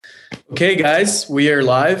Okay, guys, we are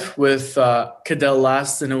live with Cadell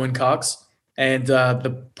Last and Owen Cox. And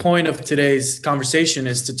the point of today's conversation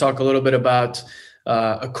is to talk a little bit about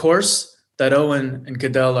a course that Owen and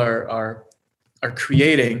Cadell are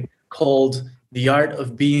creating called The Art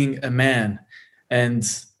of Being a Man. And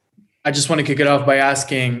I just want to kick it off by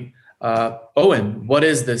asking Owen, what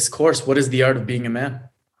is this course? What is The Art of Being a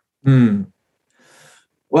Man?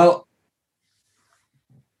 Well,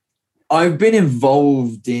 I've been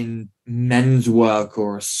involved in men's work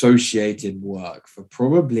or associated work for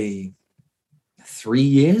probably 3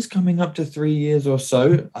 years, coming up to 3 years or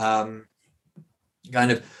so. Kind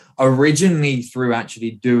of originally through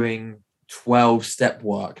actually doing 12-step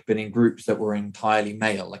work, but in groups that were entirely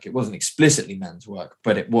male. Like it wasn't explicitly men's work,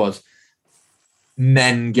 but it was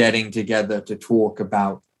men getting together to talk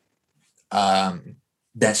about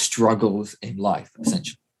their struggles in life,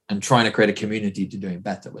 essentially, and trying to create a community to doing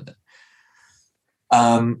better with it.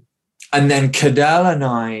 And then Cadell and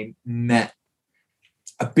I met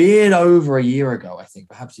a bit over a year ago, I think,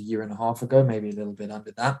 perhaps a year and a half ago, maybe a little bit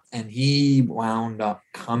under that. And he wound up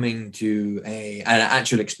coming to an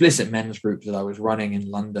actual explicit men's group that I was running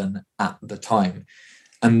in London at the time.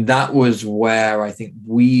 And that was where I think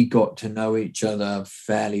we got to know each other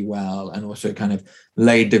fairly well and also kind of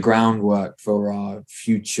laid the groundwork for our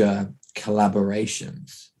future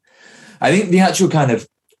collaborations. I think the actual kind of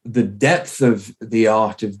the depth of the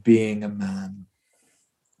art of being a man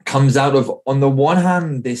comes out of, on the one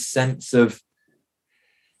hand, this sense of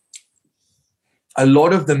a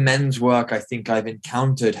lot of the men's work I think I've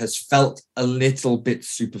encountered has felt a little bit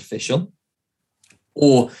superficial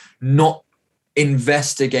or not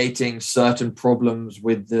investigating certain problems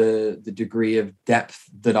with the degree of depth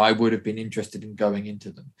that I would have been interested in going into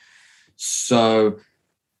them. So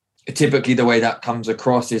typically the way that comes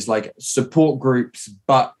across is like support groups,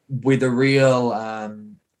 but with a real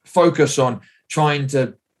focus on trying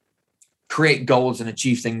to create goals and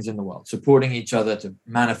achieve things in the world, supporting each other to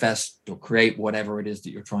manifest or create whatever it is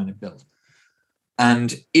that you're trying to build.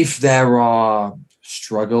 And if there are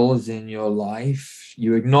struggles in your life,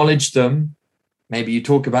 you acknowledge them, maybe you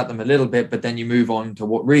talk about them a little bit, but then you move on to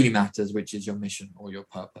what really matters, which is your mission or your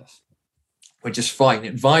purpose, which is fine.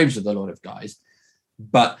 It vibes with a lot of guys.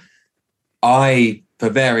 But I, for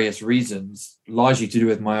various reasons, largely to do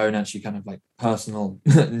with my own actually kind of like personal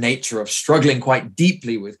nature of struggling quite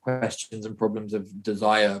deeply with questions and problems of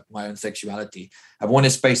desire, my own sexuality, I've wanted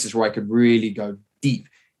spaces where I could really go deep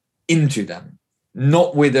into them,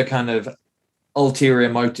 not with a kind of ulterior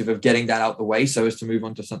motive of getting that out the way so as to move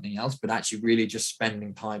on to something else, but actually really just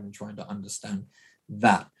spending time and trying to understand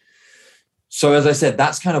that. So as I said,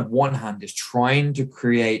 that's kind of one hand is trying to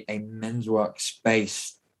create a men's work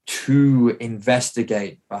space to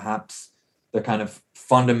investigate perhaps the kind of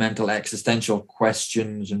fundamental existential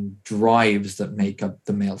questions and drives that make up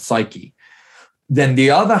the male psyche. Then the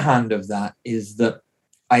other hand of that is that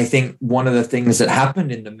I think one of the things that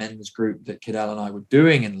happened in the men's group that Cadell and I were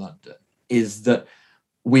doing in London is that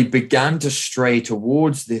we began to stray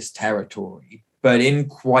towards this territory, but in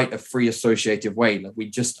quite a free associative way. Like we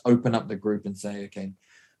just open up the group and say, okay,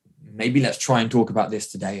 maybe let's try and talk about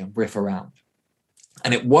this today and riff around.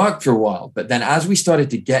 And it worked for a while. But then as we started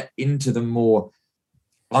to get into the more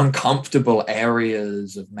uncomfortable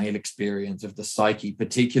areas of male experience, of the psyche,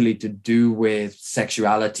 particularly to do with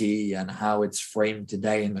sexuality and how it's framed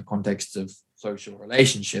today in the context of social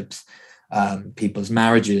relationships, people's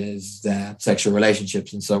marriages, their sexual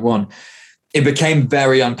relationships, and so on, it became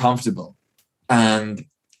very uncomfortable. And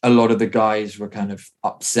a lot of the guys were kind of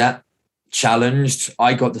upset, challenged.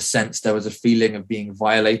 I got the sense there was a feeling of being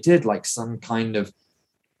violated, like some kind of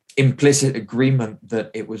implicit agreement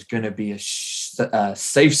that it was going to be a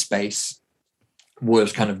safe space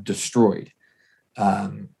was kind of destroyed.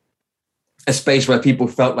 A space where people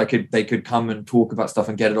felt like they could come and talk about stuff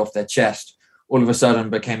and get it off their chest, all of a sudden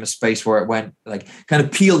became a space where it went like kind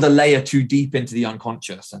of peeled a layer too deep into the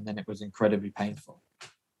unconscious, and then it was incredibly painful.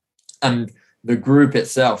 And the group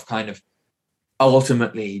itself kind of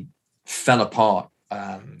ultimately fell apart.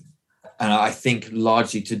 And I think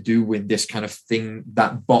largely to do with this kind of thing,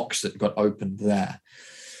 that box that got opened there.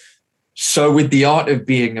 So with the art of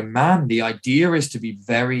being a man, the idea is to be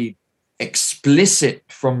very explicit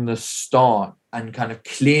from the start and kind of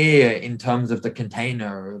clear in terms of the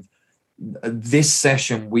container of this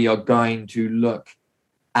session. We are going to look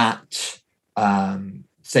at,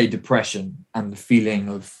 say, depression and the feeling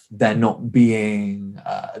of there being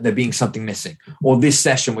something missing. Or this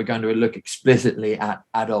session, we're going to look explicitly at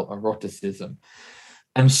adult eroticism.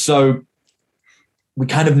 And so we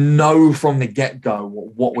kind of know from the get-go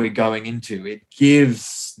what we're going into. It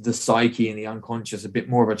gives the psyche and the unconscious a bit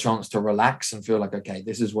more of a chance to relax and feel like, okay,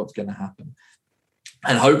 this is what's going to happen.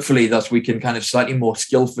 And hopefully thus we can kind of slightly more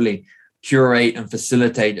skillfully curate and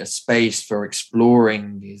facilitate a space for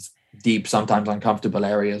exploring these deep, sometimes uncomfortable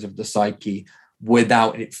areas of the psyche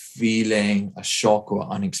without it feeling a shock or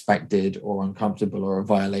unexpected or uncomfortable or a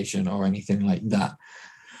violation or anything like that.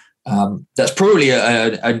 That's probably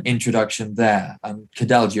an introduction there.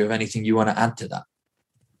 Cadell, do you have anything you want to add to that?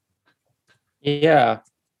 Yeah.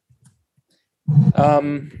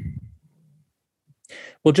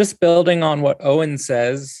 Well, just building on what Owen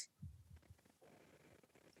says,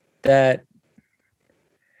 that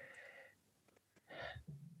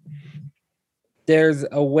there's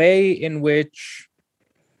a way in which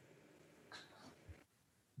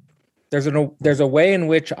there's a way in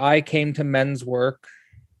which I came to men's work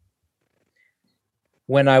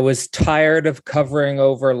when I was tired of covering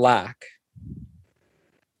over lack.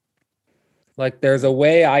 Like, there's a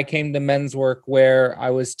way I came to men's work where I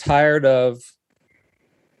was tired of,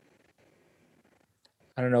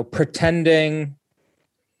 I don't know, pretending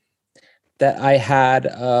that I had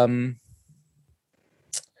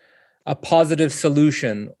a positive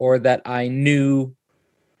solution, or that I knew,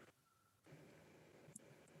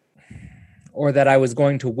 or that I was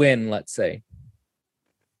going to win, let's say.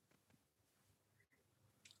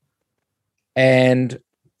 And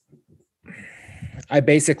I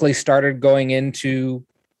basically started going into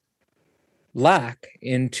lack,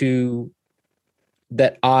 into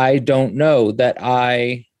that I don't know, that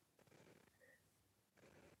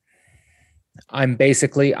I'm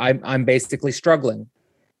basically struggling.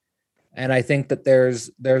 And I think that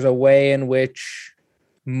there's a way in which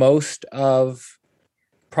most of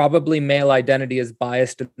probably male identity is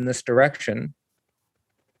biased in this direction.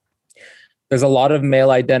 There's a lot of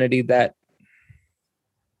male identity that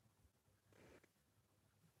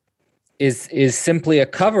is simply a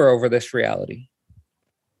cover over this reality.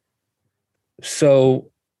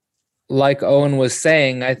 So, like Owen was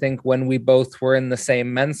saying, I think when we both were in the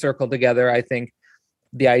same men's circle together, I think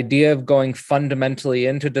the idea of going fundamentally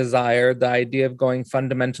into desire, the idea of going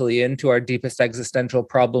fundamentally into our deepest existential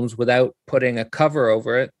problems without putting a cover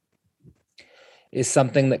over it, is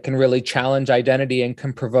something that can really challenge identity and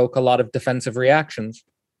can provoke a lot of defensive reactions.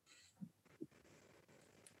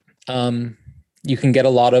 You can get a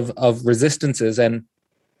lot of resistances, and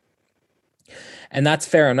that's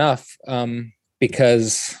fair enough,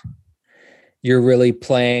 because you're really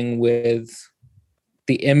playing with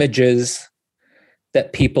the images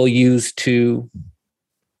that people use to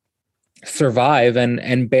survive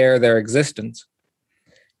and bear their existence.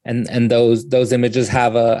 And those images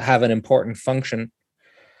have an important function.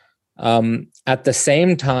 At the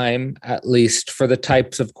same time, at least for the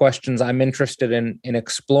types of questions I'm interested in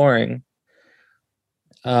exploring,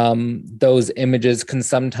 those images can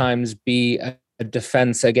sometimes be a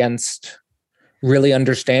defense against really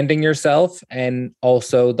understanding yourself and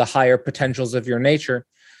also the higher potentials of your nature.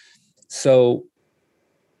 So,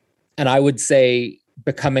 and I would say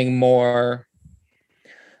becoming more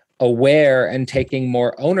aware and taking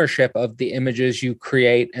more ownership of the images you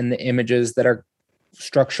create and the images that are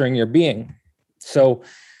structuring your being. So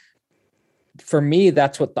for me,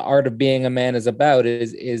 that's what the art of being a man is about,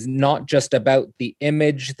 is not just about the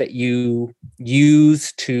image that you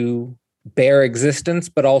use to bear existence,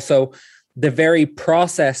 but also the very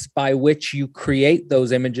process by which you create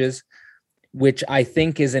those images, which I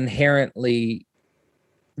think inherently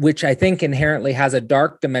has a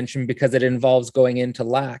dark dimension because it involves going into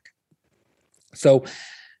lack. So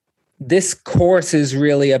this course is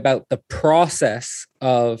really about the process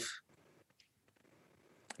of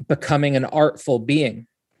becoming an artful being.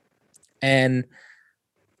 And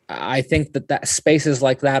I think that spaces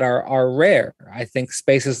like that are rare. I think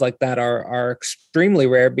spaces like that are extremely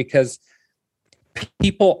rare because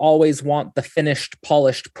people always want the finished,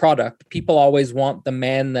 polished product. People always want the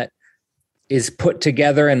man that is put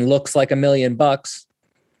together and looks like $1 million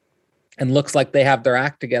and looks like they have their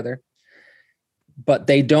act together. But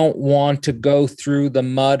they don't want to go through the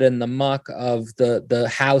mud and the muck of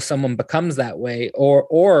the how someone becomes that way.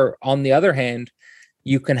 Or on the other hand,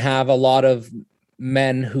 you can have a lot of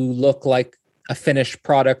men who look like a finished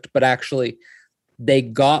product, but actually they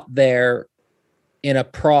got there in a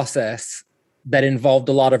process that involved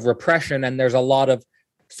a lot of repression, and there's a lot of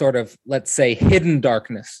sort of, let's say, hidden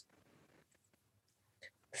darkness.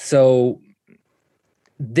 So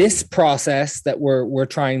this process that we're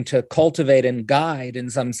trying to cultivate and guide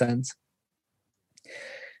in some sense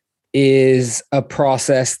is a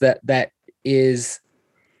process that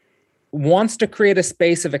wants to create a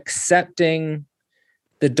space of accepting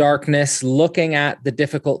the darkness, looking at the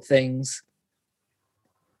difficult things,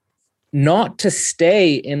 not to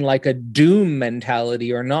stay in like a doom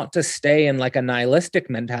mentality or not to stay in like a nihilistic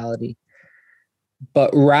mentality,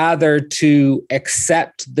 but rather to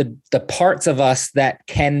accept the parts of us that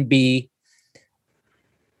can be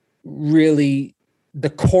really the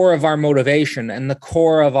core of our motivation and the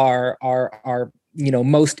core of our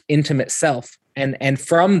most intimate self. And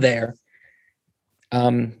from there,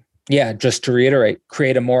 just to reiterate,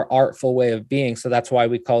 create a more artful way of being. So that's why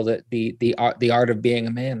we called it the art of being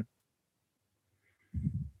a man.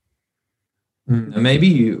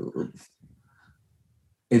 Maybe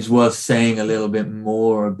it's worth saying a little bit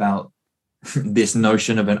more about this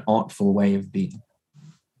notion of an artful way of being.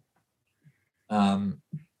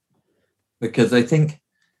 Because I think,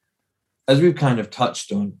 as we've kind of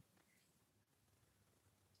touched on,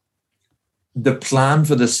 the plan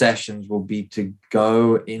for the sessions will be to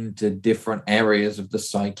go into different areas of the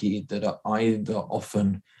psyche that are either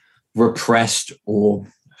often repressed or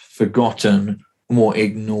forgotten or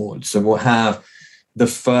ignored. So we'll have the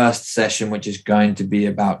first session, which is going to be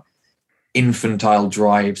about infantile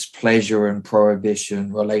drives, pleasure and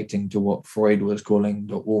prohibition, relating to what Freud was calling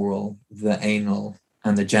the oral, the anal,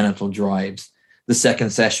 and the genital drives. The second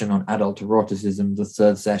session on adult eroticism, the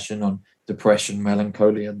third session on depression,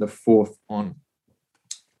 melancholia, the fourth on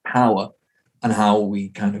power and how we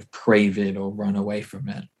kind of crave it or run away from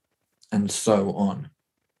it, and so on.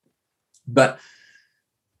 But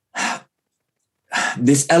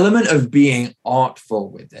this element of being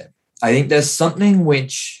artful with it, I think there's something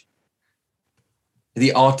which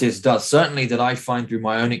the artist does, certainly that I find through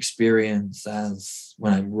my own experience as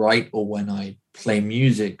when I write or when I play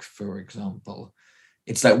music, for example.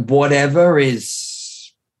 It's like whatever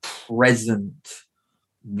is present,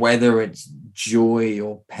 whether it's joy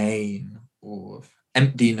or pain or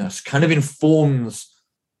emptiness, kind of informs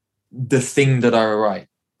the thing that I write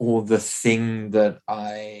or the thing that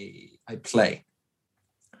I play.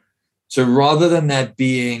 So rather than there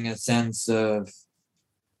being a sense of,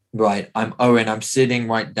 right, I'm Owen, I'm sitting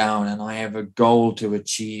right down and I have a goal to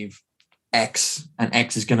achieve X, and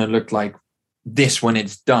X is going to look like this when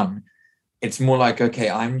it's done. It's more like, okay,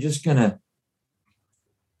 I'm going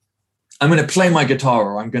to play my guitar,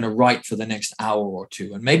 or I'm going to write for the next hour or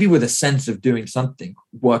two, and maybe with a sense of doing something,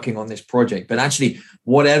 working on this project. But actually,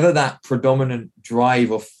 whatever that predominant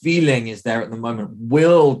drive or feeling is there at the moment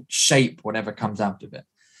will shape whatever comes out of it.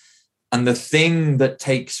 And the thing that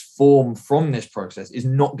takes form from this process is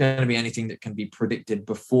not going to be anything that can be predicted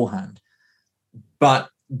beforehand. But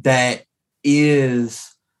there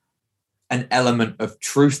is an element of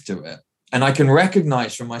truth to it. And I can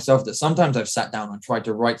recognize from myself that sometimes I've sat down and tried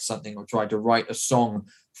to write something or tried to write a song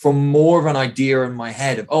from more of an idea in my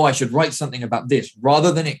head of, oh, I should write something about this,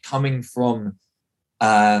 rather than it coming from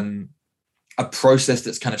a process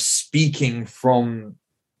that's kind of speaking from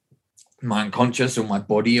my unconscious or my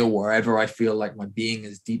body or wherever I feel like my being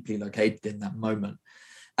is deeply located in that moment.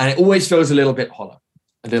 And it always feels a little bit hollow,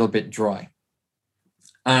 a little bit dry.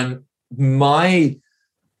 And my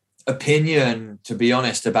opinion, to be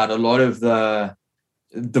honest, about a lot of the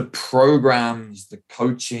programs, the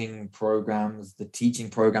coaching programs, the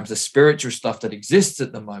teaching programs, the spiritual stuff that exists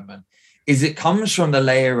at the moment, is it comes from the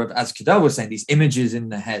layer of, as Cadell was saying, these images in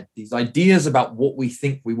the head, these ideas about what we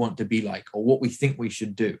think we want to be like or what we think we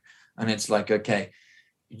should do. And it's like, okay,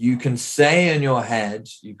 you can say in your head,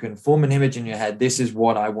 you can form an image in your head, this is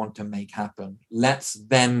what I want to make happen. Let's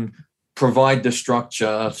then provide the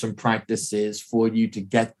structure, some practices for you to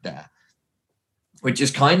get there, which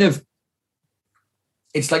is kind of,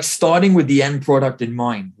 it's like starting with the end product in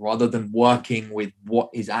mind rather than working with what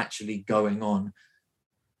is actually going on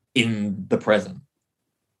in the present.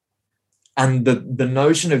 And the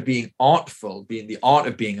notion of being artful, being the art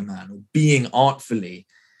of being a man, or being artfully,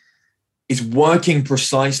 is working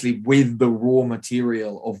precisely with the raw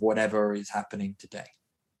material of whatever is happening today.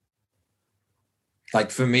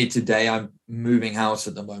 Like for me today, I'm moving house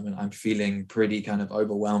at the moment. I'm feeling pretty kind of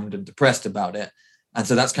overwhelmed and depressed about it. And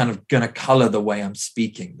so that's kind of going to color the way I'm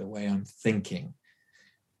speaking, the way I'm thinking.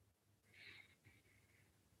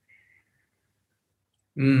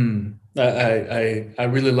 I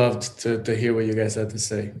really loved to hear what you guys had to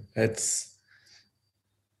say. It's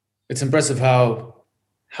impressive how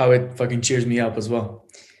it fucking cheers me up as well.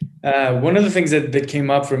 One of the things that came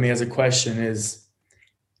up for me as a question is,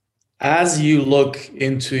 as you look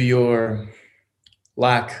into your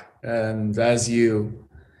lack and as you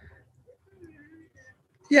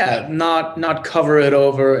not cover it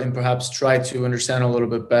over and perhaps try to understand a little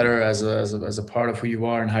bit better as a part of who you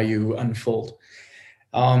are and how you unfold,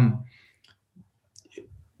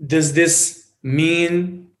 does this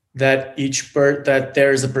mean that that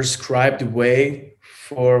there's a prescribed way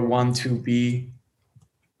for one to be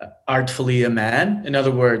artfully a man? In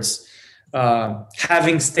other words,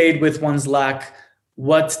 having stayed with one's lack,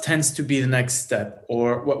 what tends to be the next step?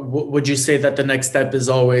 Or what would you say that the next step is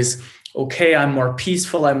always, okay, I'm more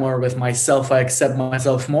peaceful, I'm more with myself, I accept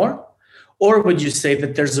myself more? Or would you say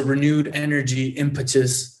that there's a renewed energy,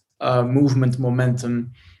 impetus, movement,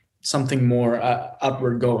 momentum, something more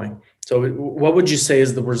upward going? So what would you say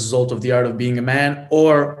is the result of the art of being a man?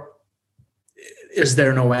 Or is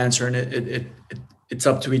there no answer, and it's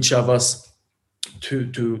up to each of us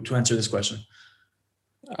to answer this question?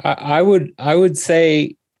 I would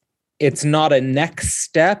say it's not a next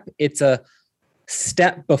step, it's a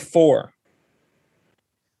step before.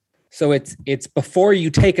 So it's before you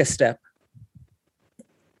take a step.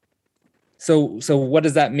 So what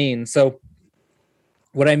does that mean? So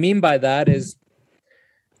what I mean by that is,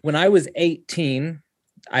 when I was 18,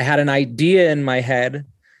 I had an idea in my head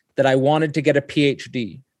that I wanted to get a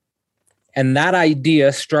PhD. And that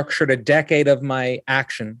idea structured a decade of my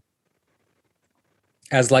action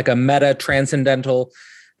as like a meta transcendental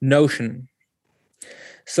notion.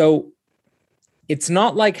 So it's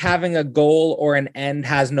not like having a goal or an end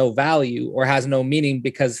has no value or has no meaning,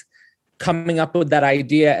 because coming up with that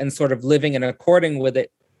idea and sort of living in according with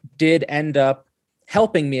it did end up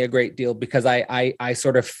helping me a great deal, because I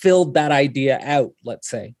sort of filled that idea out, let's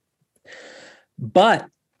say. But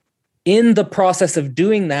in the process of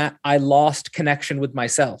doing that, I lost connection with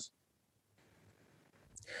myself.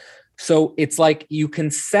 So it's like you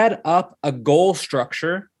can set up a goal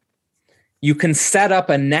structure, you can set up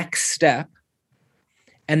a next step,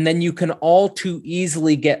 and then you can all too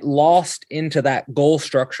easily get lost into that goal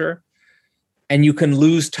structure, and you can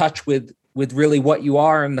lose touch with really what you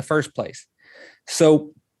are in the first place.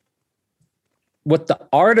 So what the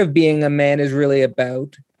art of being a man is really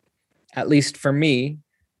about, at least for me,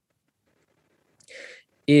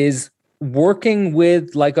 is working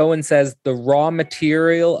with, like Owen says, the raw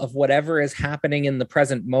material of whatever is happening in the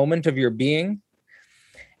present moment of your being,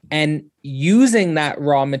 and using that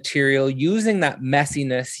raw material, using that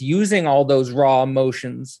messiness, using all those raw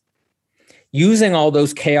emotions, using all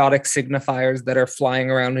those chaotic signifiers that are flying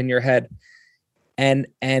around in your head, and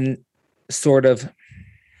sort of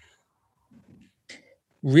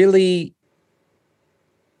really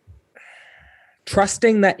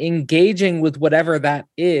trusting that engaging with whatever that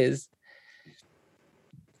is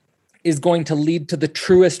going to lead to the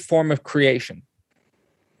truest form of creation.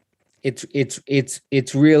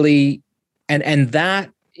 It's really, and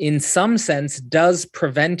that in some sense does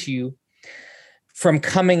prevent you from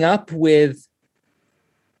coming up with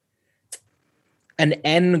an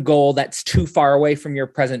end goal that's too far away from your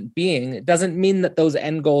present being. It doesn't mean that those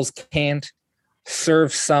end goals can't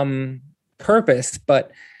serve some purpose,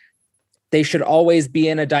 but they should always be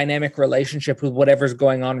in a dynamic relationship with whatever's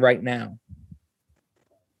going on right now.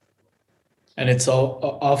 And it's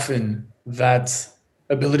often that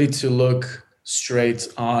ability to look straight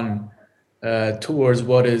on towards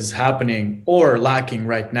what is happening or lacking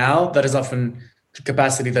right now. That is often the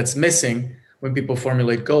capacity that's missing when people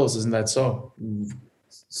formulate goals. Isn't that so?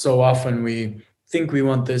 So often we think we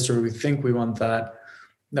want this or we think we want that.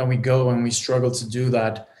 Then we go and we struggle to do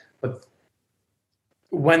that. But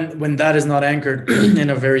when that is not anchored in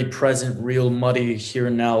a very present, real, muddy here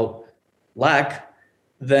and now lack,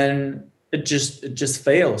 then it just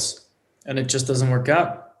fails and it just doesn't work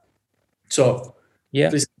out. So yeah,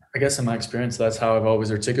 at least, I guess in my experience, that's how I've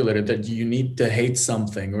always articulated that you need to hate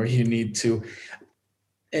something, or you need to,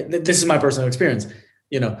 this is my personal experience,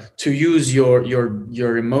 to use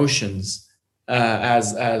your emotions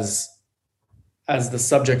as the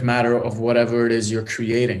subject matter of whatever it is you're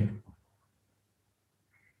creating.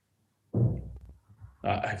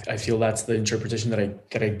 I feel that's the interpretation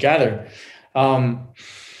that I gather.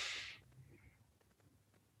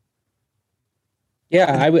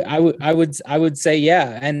 Yeah, I would say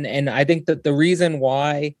yeah, and I think that the reason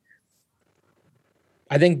why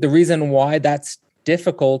that's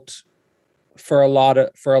difficult for a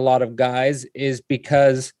lot of guys is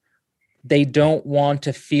because they don't want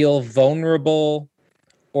to feel vulnerable,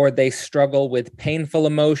 or they struggle with painful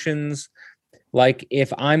emotions. Like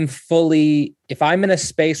if I'm in a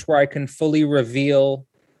space where I can fully reveal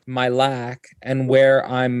my lack and where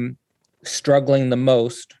I'm struggling the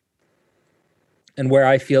most and where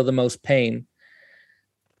I feel the most pain,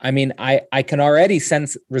 I mean, I can already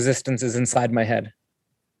sense resistances inside my head.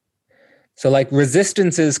 So like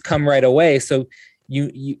resistances come right away. So you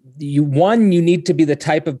need to be the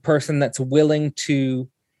type of person that's willing to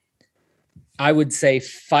I would say,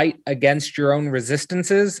 fight against your own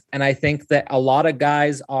resistances. And I think that a lot of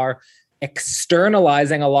guys are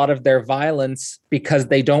externalizing a lot of their violence because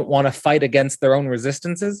they don't want to fight against their own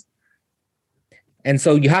resistances. And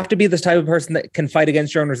so you have to be this type of person that can fight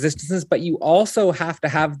against your own resistances, but you also have to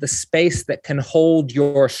have the space that can hold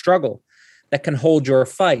your struggle, that can hold your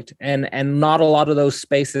fight. And not a lot of those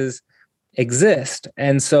spaces exist.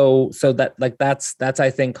 And so that's I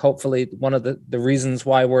think hopefully one of the reasons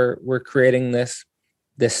why we're creating this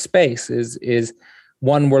space is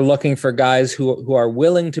one, we're looking for guys who are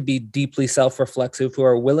willing to be deeply self-reflexive, who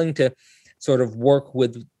are willing to sort of work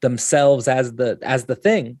with themselves as the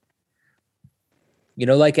thing.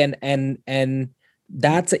 Like, and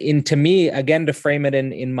that's to me, again, to frame it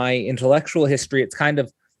in my intellectual history, it's kind of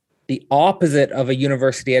the opposite of a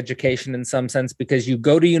university education in some sense, because you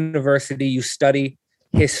go to university, you study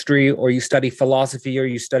history, or you study philosophy, or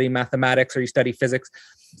you study mathematics, or you study physics.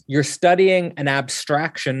 You're studying an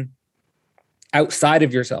abstraction outside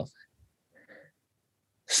of yourself.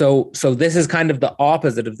 So this is kind of the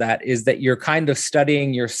opposite of that, is that you're kind of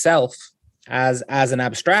studying yourself as an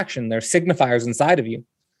abstraction. There's signifiers inside of you.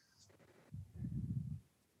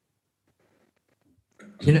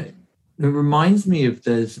 It reminds me of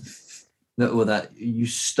that you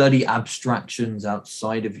study abstractions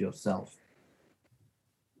outside of yourself.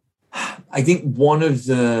 I think one of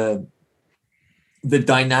the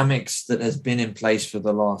dynamics that has been in place for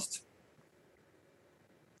the last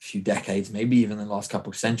few decades, maybe even the last couple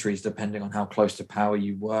of centuries, depending on how close to power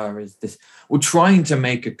you were, is this, we're trying to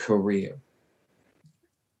make a career,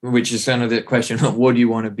 which is kind of the question of what do you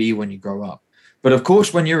want to be when you grow up? But of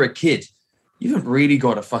course, when you're a kid, you haven't really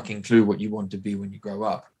got a fucking clue what you want to be when you grow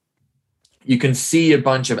up. You can see a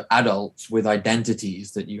bunch of adults with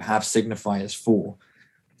identities that you have signifiers for,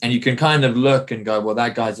 and you can kind of look and go, well,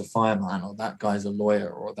 that guy's a fireman, or that guy's a lawyer,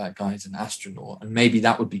 or that guy's an astronaut, and maybe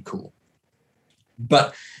that would be cool.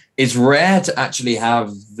 But it's rare to actually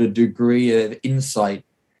have the degree of insight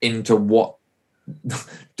into what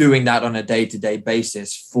doing that on a day-to-day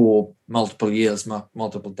basis for multiple years,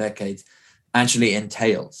 multiple decades actually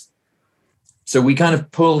entails. So we kind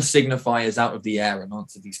of pull signifiers out of the air and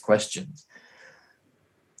answer these questions.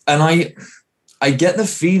 And I get the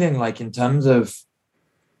feeling like, in terms of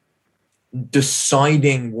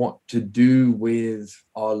deciding what to do with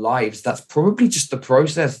our lives, that's probably just the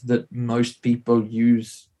process that most people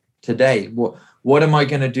use today. What am I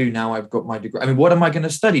going to do now I've got my degree? I mean, what am I going to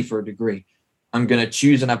study for a degree? I'm going to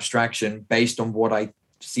choose an abstraction based on what I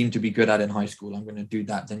seem to be good at in high school. I'm going to do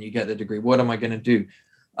that. Then you get the degree. What am I going to do?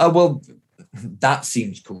 Well, that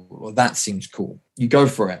seems cool, or that seems cool. You go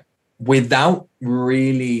for it without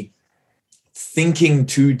really thinking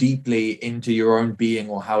too deeply into your own being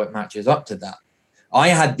or how it matches up to that. I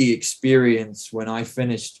had the experience when I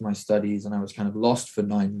finished my studies and I was kind of lost for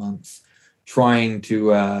 9 months trying to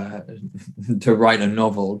write a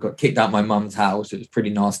novel, got kicked out my mum's house. It was pretty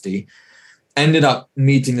nasty. Ended up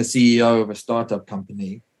meeting the CEO of a startup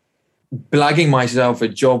company, blagging myself a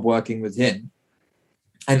job working with him.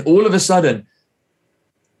 And all of a sudden,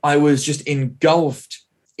 I was just engulfed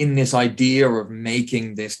in this idea of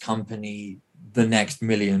making this company the next $1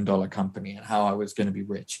 million company and how I was going to be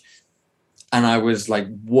rich. And I was like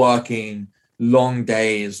working long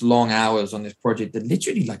days, long hours on this project that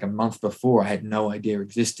literally like a month before I had no idea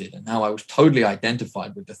existed. And now I was totally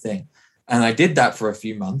identified with the thing. And I did that for a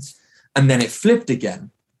few months, and then it flipped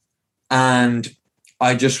again. And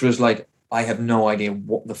I just was like, I have no idea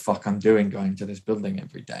what the fuck I'm doing going to this building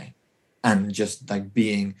every day. And just like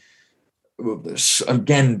being,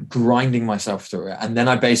 again, grinding myself through it. And then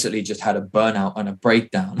I basically just had a burnout and a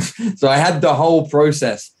breakdown. So I had the whole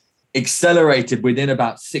process accelerated within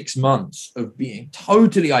about 6 months of being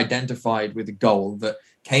totally identified with a goal that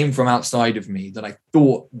came from outside of me that I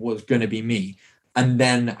thought was going to be me. And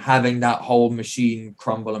then having that whole machine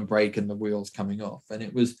crumble and break and the wheels coming off. And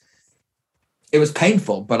it was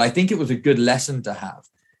painful, but I think it was a good lesson to have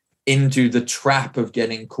into the trap of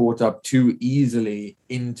getting caught up too easily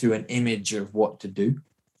into an image of what to do.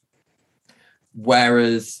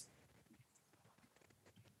 Whereas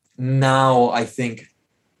now I think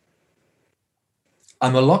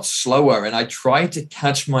I'm a lot slower, and I try to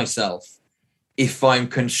catch myself if I'm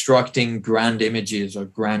constructing grand images or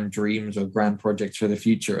grand dreams or grand projects for the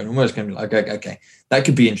future, and almost going to be like, okay, that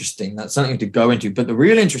could be interesting. That's something to go into. But the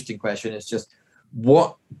real interesting question is just,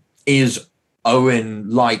 what is Owen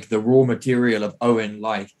like, the raw material of Owen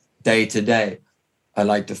like day to day? I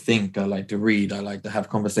like to think, I like to read, I like to have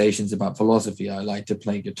conversations about philosophy, I like to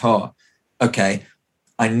play guitar. Okay,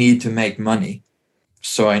 I need to make money.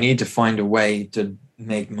 So I need to find a way to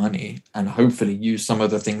make money and hopefully use some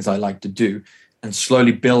of the things I like to do and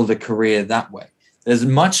slowly build a career that way. There's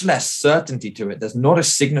much less certainty to it. There's not a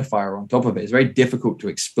signifier on top of it. It's very difficult to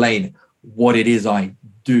explain what it is I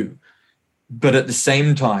do. But at the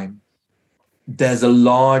same time, there's a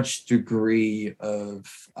large degree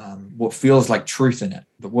of what feels like truth in it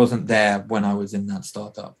that wasn't there when I was in that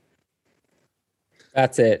startup.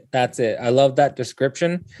 That's it. I love that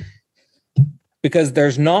description, because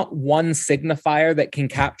there's not one signifier that can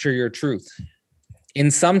capture your truth. In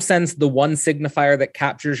some sense, the one signifier that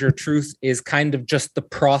captures your truth is kind of just the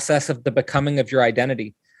process of the becoming of your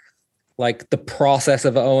identity. Like the process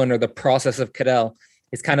of Owen or the process of Cadell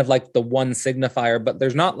is kind of like the one signifier, but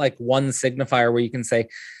there's not like one signifier where you can say,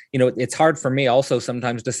 it's hard for me also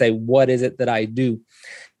sometimes to say, what is it that I do?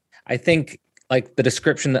 I think like the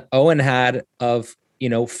description that Owen had of,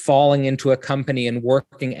 falling into a company and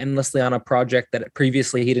working endlessly on a project that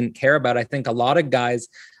previously he didn't care about. I think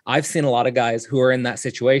I've seen a lot of guys who are in that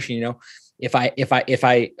situation. If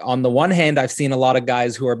I, on the one hand, I've seen a lot of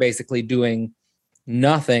guys who are basically doing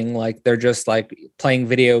nothing, like they're just like playing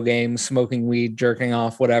video games, smoking weed, jerking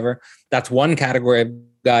off, whatever. That's one category of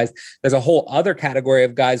guys. There's a whole other category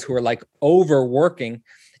of guys who are like overworking,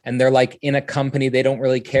 and they're like in a company they don't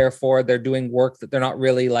really care for. They're doing work that they're not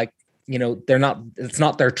really like, it's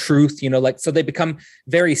not their truth, so they become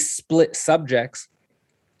very split subjects,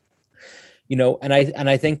 and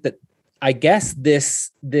I think that, I guess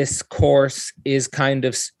this course is kind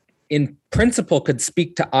of in principle could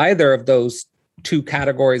speak to either of those two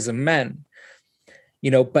categories of men,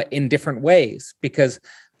 but in different ways, because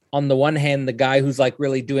on the one hand, the guy who's like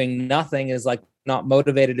really doing nothing is like not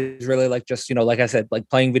motivated, is really like just, like I said, like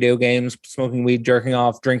playing video games, smoking weed, jerking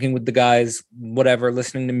off, drinking with the guys, whatever,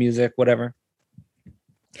 listening to music, whatever.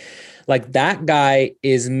 Like that guy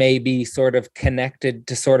is maybe sort of connected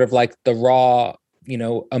to sort of like the raw,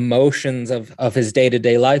 emotions of his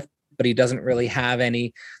day-to-day life, but he doesn't really have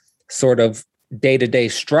any sort of day-to-day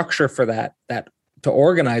structure for that to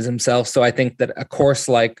organize himself. So I think that a course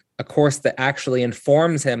that actually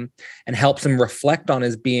informs him and helps him reflect on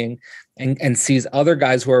his being and sees other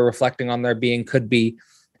guys who are reflecting on their being could be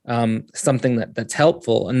something that's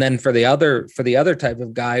helpful. And then for the other type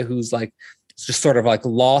of guy who's like just sort of like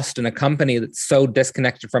lost in a company that's so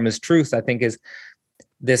disconnected from his truth, I think is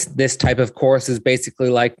this type of course is basically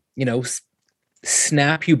like,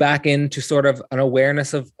 snap you back into sort of an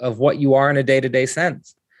awareness of what you are in a day-to-day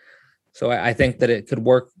sense. So I think that it could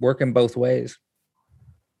work in both ways.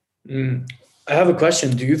 I have a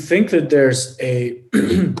question. Do you think that there's a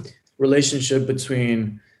relationship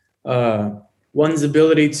between one's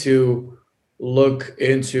ability to look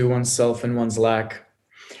into oneself and one's lack,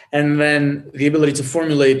 and then the ability to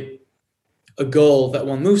formulate a goal that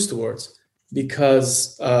one moves towards?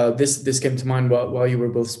 Because this came to mind while you were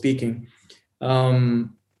both speaking.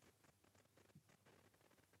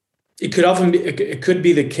 It could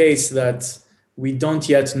be the case that we don't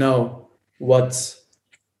yet know what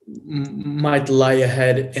might lie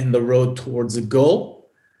ahead in the road towards a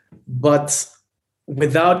goal, but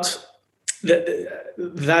without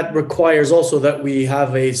that requires also that we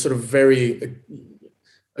have a sort of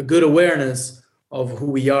a good awareness of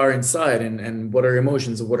who we are inside and what our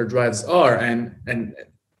emotions and what our drives are, and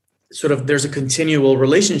sort of there's a continual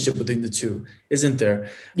relationship between the two, isn't there?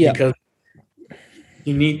 Yeah. Because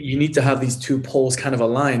you need to have these two poles kind of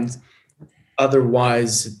aligned,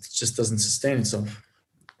 otherwise it just doesn't sustain itself.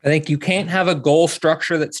 I think you can't have a goal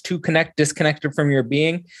structure that's too disconnected from your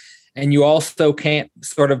being, and you also can't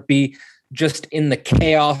sort of be just in the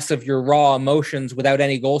chaos of your raw emotions without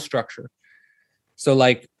any goal structure. So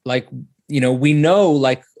like we know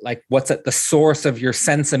like what's at the source of your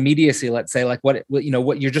sense immediacy, let's say, like what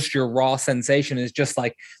you're just your raw sensation is just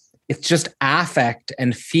like, it's just affect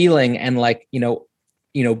and feeling and like,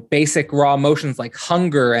 basic raw emotions like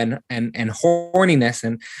hunger and horniness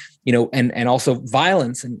and also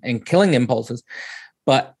violence and killing impulses.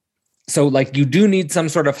 But so like you do need some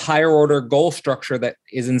sort of higher order goal structure that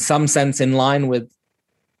is in some sense in line with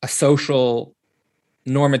a social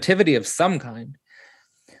normativity of some kind.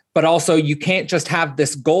 But also you can't just have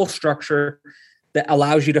this goal structure that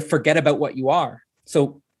allows you to forget about what you are.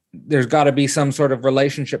 So there's got to be some sort of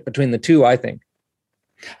relationship between the two, I think.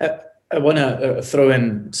 I want to throw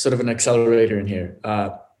in sort of an accelerator in here.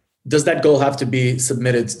 Does that goal have to be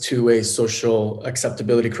submitted to a social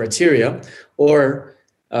acceptability criteria, or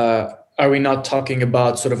are we not talking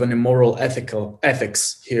about sort of an immoral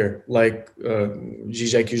ethics here? Like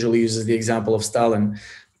Zizek usually uses the example of Stalin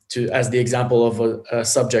as the example of a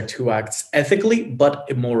subject who acts ethically but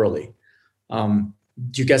immorally. Do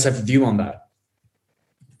you guys have a view on that?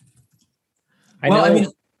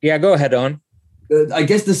 Yeah, go ahead, Owen. I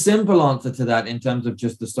guess the simple answer to that in terms of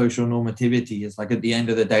just the social normativity is like, at the end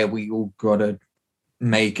of the day, we all got to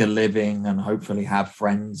make a living and hopefully have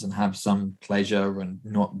friends and have some pleasure and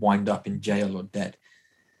not wind up in jail or dead.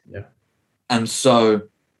 Yeah. And so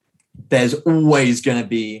there's always going to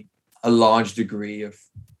be a large degree of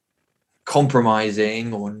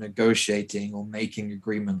compromising or negotiating or making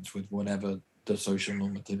agreements with whatever the social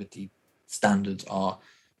normativity standards are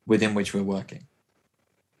within which we're working.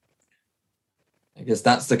 I guess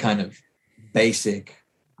that's the kind of basic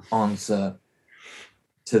answer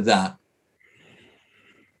to that.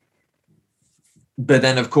 But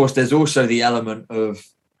then, of course, there's also the element of,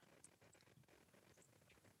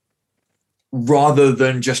 rather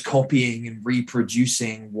than just copying and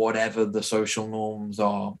reproducing whatever the social norms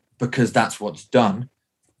are, because that's what's done,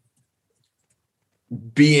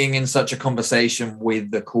 being in such a conversation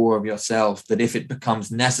with the core of yourself that if it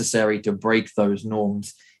becomes necessary to break those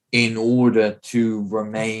norms in order to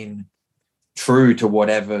remain true to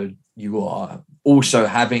whatever you are, also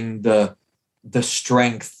having the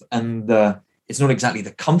strength and it's not exactly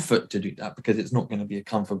the comfort to do that, because it's not going to be a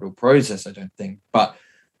comfortable process, I don't think, but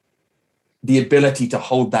the ability to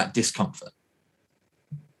hold that discomfort.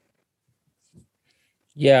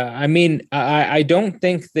 Yeah, I mean, I don't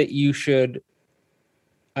think that you should.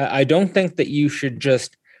 I don't think that you should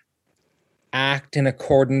just act in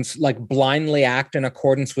accordance, like blindly act in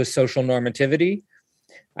accordance with social normativity.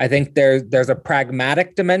 I think there's a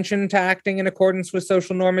pragmatic dimension to acting in accordance with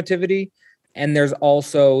social normativity. And there's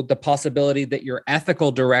also the possibility that your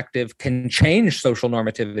ethical directive can change social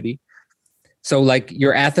normativity. So like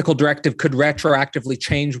your ethical directive could retroactively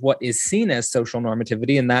change what is seen as social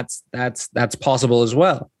normativity. And that's possible as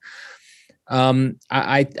well.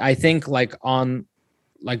 I think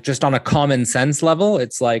just on a common sense level,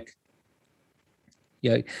 it's like,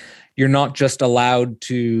 yeah, you're not just allowed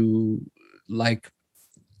to like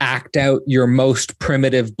act out your most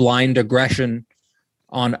primitive blind aggression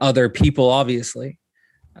on other people, obviously.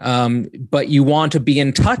 But you want to be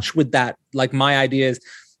in touch with that. Like my idea is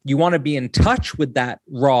you want to be in touch with that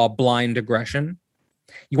raw blind aggression.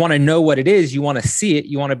 You want to know what it is. You want to see it.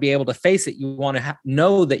 You want to be able to face it. You want to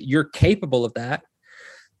know that you're capable of that.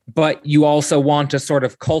 But you also want to sort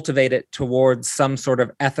of cultivate it towards some sort of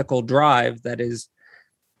ethical drive that is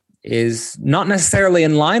not necessarily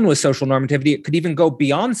in line with social normativity. It could even go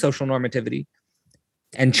beyond social normativity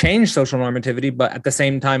and change social normativity, but at the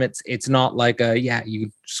same time, it's not like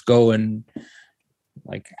you just go and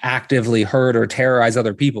like actively hurt or terrorize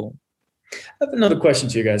other people. I have another question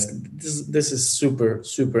to you guys. This is super,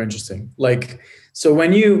 super interesting. Like, so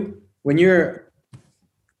when you're,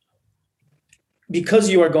 because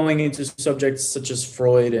you are going into subjects such as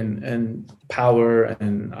Freud and power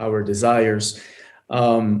and our desires,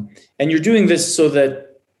 and you're doing this so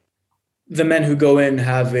that the men who go in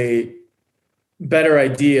have a better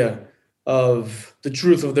idea of the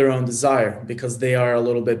truth of their own desire, because they are a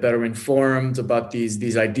little bit better informed about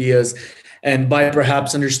these ideas, and by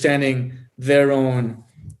perhaps understanding their own,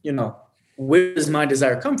 where does my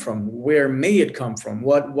desire come from? Where may it come from?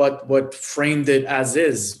 What framed it as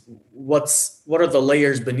is? What are the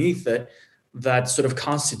layers beneath it that sort of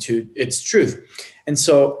constitute its truth? And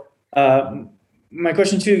so my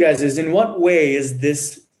question to you guys is, in what way is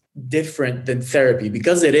this different than therapy?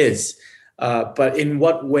 Because it is. But in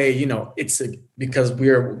what way, because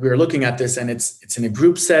we're looking at this and it's in a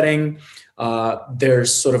group setting.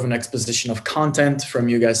 There's sort of an exposition of content from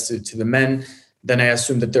you guys to the men. Then I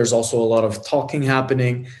assume that there's also a lot of talking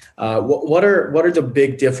happening. What are the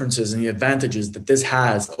big differences and the advantages that this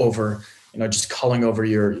has over, just calling over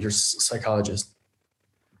your psychologist?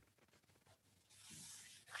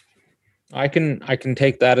 I can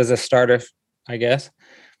take that as a starter, I guess.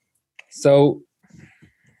 So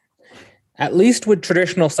at least with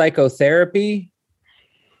traditional psychotherapy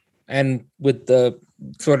and with the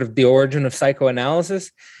sort of the origin of psychoanalysis,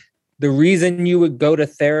 the reason you would go to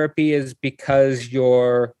therapy is because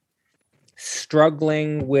you're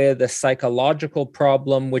struggling with a psychological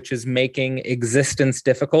problem which is making existence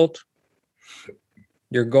difficult.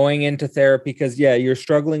 You're going into therapy because, you're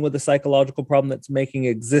struggling with a psychological problem that's making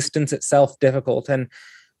existence itself difficult.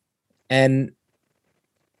 And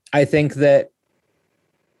I think that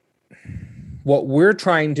what we're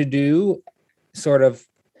trying to do sort of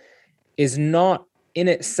is not in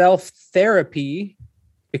itself therapy,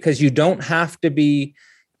 because you don't have to be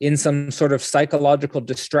in some sort of psychological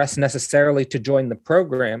distress necessarily to join the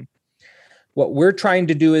program. What we're trying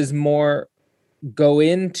to do is more go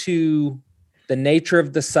into the nature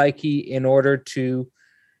of the psyche in order to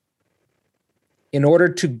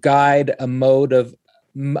guide a mode of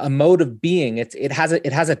a mode of being. It has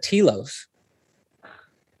a telos,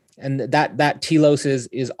 and that telos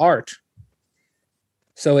is art.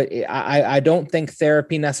 So I don't think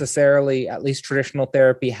therapy necessarily, at least traditional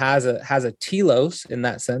therapy, has a telos in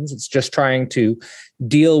that sense. It's just trying to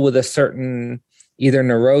deal with a certain either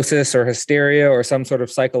neurosis or hysteria or some sort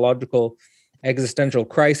of psychological existential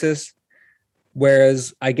crisis.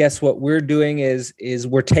 Whereas I guess what we're doing is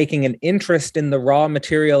we're taking an interest in the raw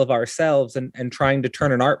material of ourselves and trying to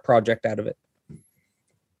turn an art project out of it.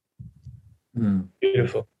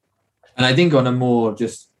 Beautiful. And I think on a more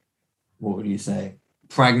just, what would you say,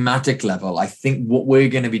 pragmatic level, I think what we're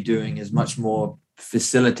going to be doing is much more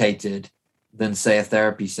facilitated than, say, a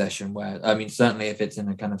therapy session where, I mean, certainly if it's in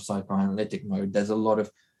a kind of psychoanalytic mode, there's a lot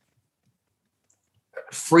of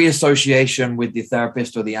free association with the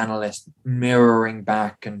therapist or the analyst mirroring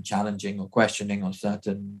back and challenging or questioning on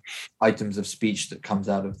certain items of speech that comes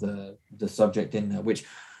out of the subject in there, which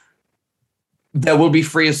there will be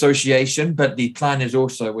free association, but the plan is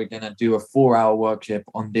also we're going to do a 4-hour workshop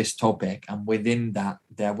on this topic. And within that,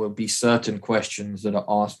 there will be certain questions that are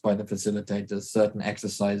asked by the facilitators, certain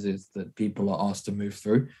exercises that people are asked to move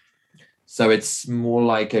through. So it's more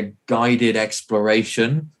like a guided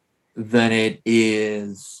exploration than it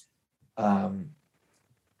is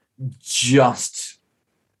just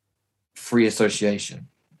free association.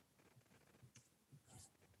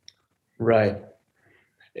 Right.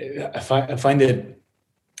 I find it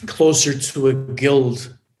closer to a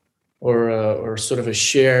guild or sort of a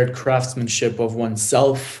shared craftsmanship of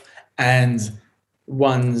oneself and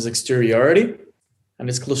one's exteriority. And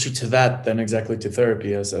it's closer to that than exactly to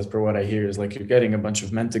therapy, as per what I hear, is like you're getting a bunch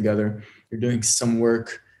of men together, you're doing some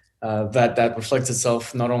work that reflects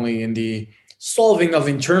itself not only in the solving of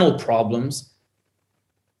internal problems,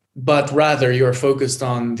 but rather you're focused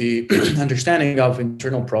on the understanding of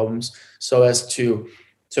internal problems so as to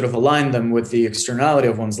sort of align them with the externality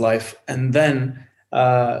of one's life. And then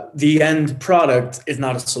the end product is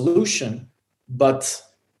not a solution, but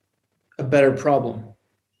a better problem.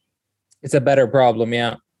 It's a better problem,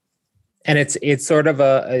 yeah. And it's sort of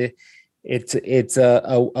a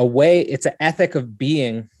way, it's an ethic of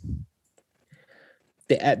being.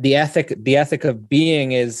 The ethic of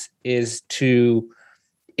being is to,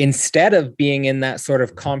 instead of being in that sort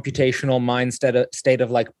of computational mind state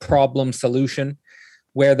of like problem solution,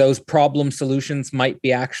 where those problem solutions might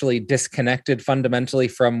be actually disconnected fundamentally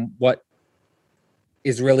from what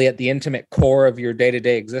is really at the intimate core of your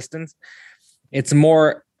day-to-day existence. It's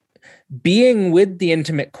more being with the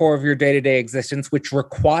intimate core of your day-to-day existence, which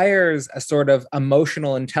requires a sort of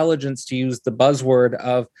emotional intelligence, to use the buzzword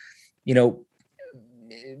of,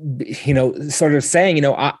 sort of saying,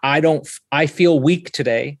 I feel weak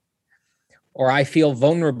today, or I feel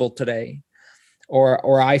vulnerable today,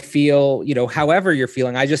 or I feel, however you're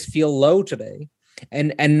feeling, I just feel low today.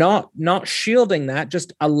 And not shielding that,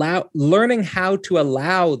 just learning how to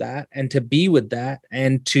allow that and to be with that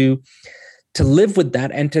and to live with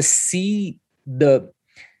that and to see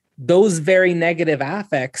those very negative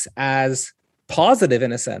affects as positive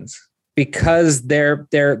in a sense, because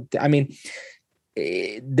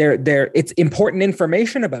it's important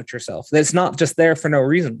information about yourself. That's not just there for no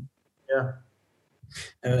reason. Yeah.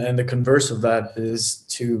 And the converse of that is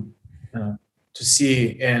to see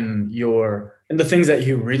in the things that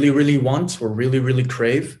you really, really want or really, really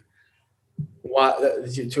crave,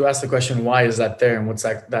 to ask the question, why is that there, and what's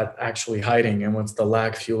that actually hiding, and what's the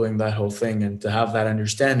lack fueling that whole thing, and to have that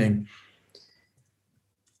understanding.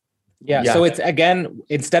 Yeah. So it's, again,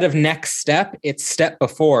 instead of next step, it's step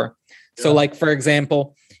before. Yeah. So like, for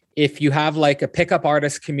example, if you have like a pickup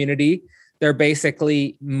artist community, they're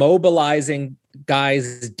basically mobilizing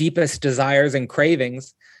guys' deepest desires and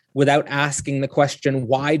cravings without asking the question,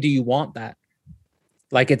 why do you want that?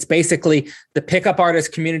 Like, it's basically the pickup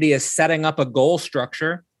artist community is setting up a goal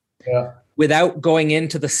structure without going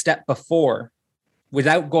into the step before,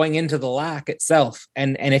 without going into the lack itself.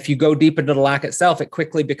 And if you go deep into the lack itself, it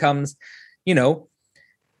quickly becomes,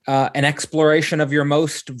 an exploration of your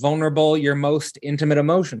most vulnerable, your most intimate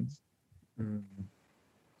emotions.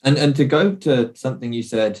 And to go to something you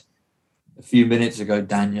said a few minutes ago,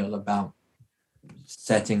 Daniel, about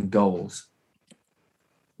setting goals.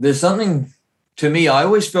 There's something, to me, I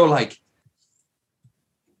always feel like,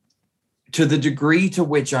 to the degree to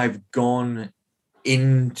which I've gone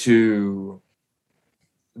into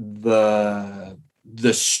the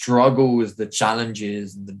struggles, the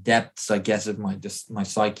challenges, the depths, I guess, of my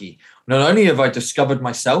psyche, not only have I discovered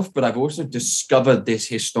myself, but I've also discovered this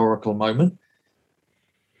historical moment.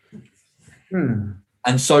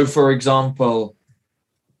 And so, for example,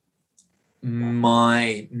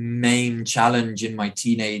 my main challenge in my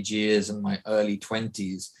teenage years and my early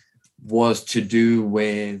 20s was to do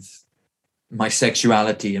with my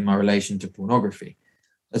sexuality and my relation to pornography,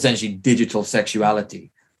 essentially digital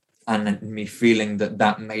sexuality, and me feeling that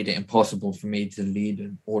that made it impossible for me to lead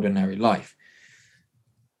an ordinary life.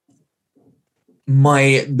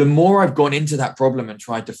 The more I've gone into that problem and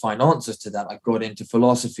tried to find answers to that, I got into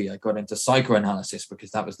philosophy, I got into psychoanalysis,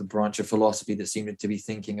 because that was the branch of philosophy that seemed to be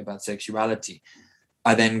thinking about sexuality.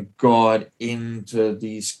 I then got into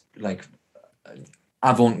these like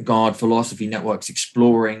avant-garde philosophy networks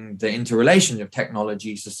exploring the interrelation of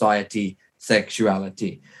technology, society,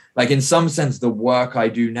 sexuality. Like, in some sense, the work I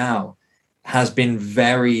do now has been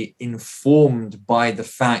very informed by the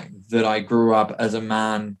fact that I grew up as a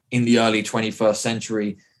man in the early 21st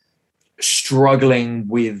century, struggling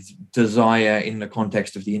with desire in the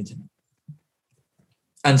context of the internet.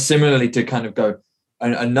 And similarly, to kind of go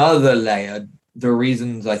another layer, the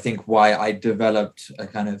reasons I think why I developed a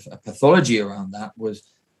kind of a pathology around that was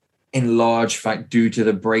in large fact due to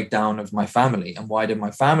the breakdown of my family. And why did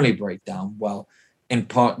my family break down? Well, in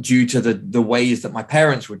part due to the ways that my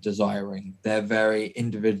parents were desiring their very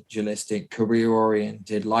individualistic,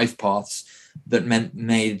 career-oriented life paths that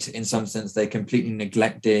made, in some sense, they completely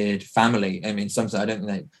neglected family. I mean, in some sense, I don't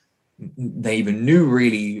think they even knew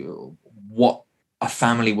really what a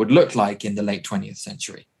family would look like in the late 20th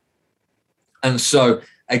century. And so,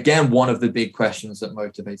 again, one of the big questions that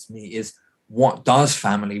motivates me is, what does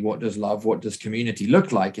family, what does love, what does community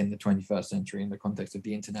look like in the 21st century in the context of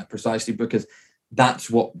the internet? Precisely because that's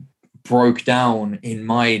what broke down in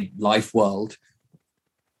my life world.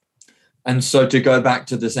 And so, to go back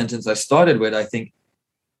to the sentence I started with, I think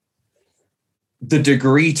the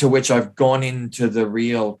degree to which I've gone into the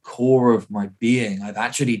real core of my being, I've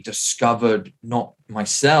actually discovered not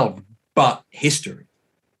myself, but history.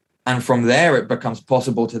 And from there, it becomes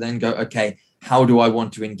possible to then go, okay, how do I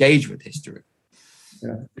want to engage with history?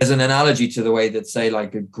 Yeah. There's an analogy to the way that, say,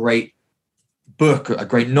 like a great book, a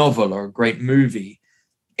great novel, or a great movie,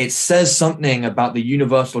 it says something about the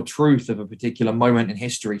universal truth of a particular moment in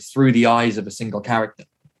history through the eyes of a single character.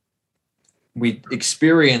 We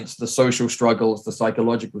experience the social struggles, the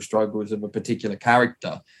psychological struggles of a particular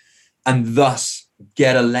character, and thus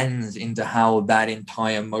get a lens into how that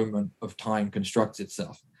entire moment of time constructs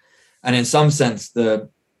itself. And in some sense,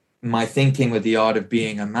 my thinking with the art of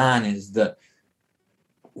being a man is that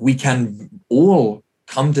we can all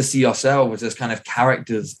come to see ourselves as kind of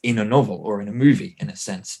characters in a novel or in a movie, in a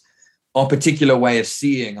sense. Our particular way of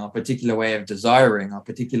seeing, our particular way of desiring, our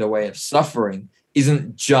particular way of suffering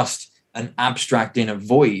isn't just an abstract inner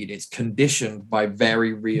void. It's conditioned by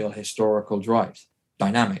very real historical drives,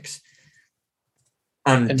 dynamics.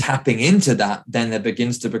 And tapping into that, then there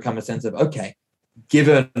begins to become a sense of, okay,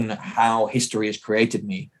 given how history has created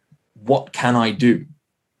me, what can I do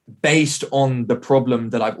based on the problem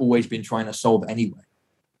that I've always been trying to solve anyway?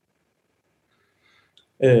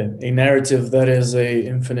 A narrative that is a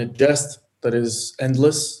infinite jest, that is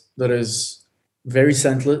endless, that is very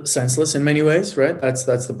senseless in many ways, right? That's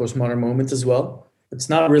the postmodern moment as well. It's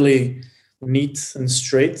not really neat and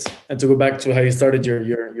straight. And to go back to how you started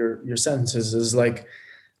your sentences, is like,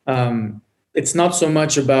 it's not so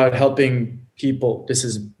much about helping people. This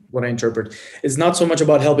is what I interpret. It's not so much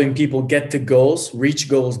about helping people get to goals, reach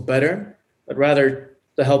goals better, but rather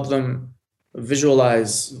to help them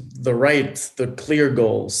visualize the clear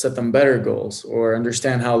goals, set them better goals, or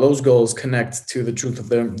understand how those goals connect to the truth of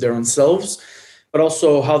their own selves, but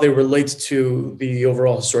also how they relate to the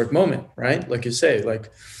overall historic moment, right? Like you say,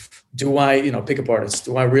 like, do I, pickup artist,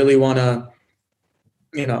 do I really want to,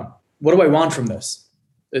 what do I want from this?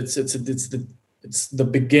 It's the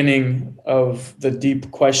beginning of the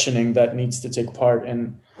deep questioning that needs to take part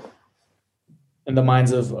in the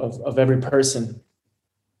minds of every person.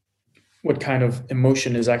 What kind of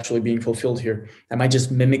emotion is actually being fulfilled here? Am I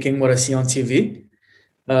just mimicking what I see on TV?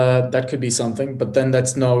 That could be something, but then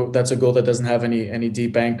that's a goal that doesn't have any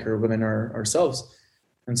deep anchor within ourselves.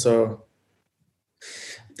 And so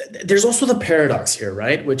there's also the paradox here,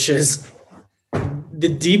 right? Which is, the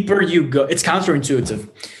deeper you go, it's counterintuitive.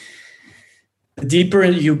 The deeper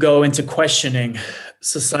you go into questioning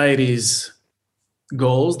society's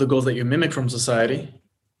goals, the goals that you mimic from society,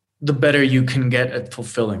 the better you can get at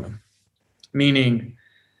fulfilling them. Meaning,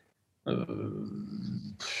 the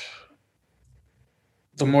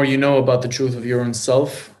more you know about the truth of your own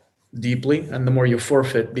self deeply, and the more you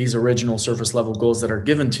forfeit these original surface level goals that are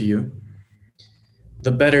given to you,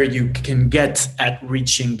 the better you can get at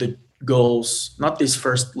reaching the goals, not these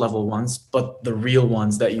first level ones, but the real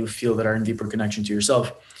ones that you feel that are in deeper connection to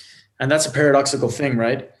yourself. And that's a paradoxical thing,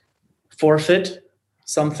 right? forfeit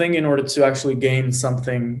something in order to actually gain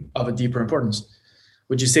something of a deeper importance.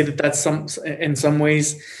 Would you say that that's in some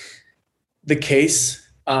ways the case?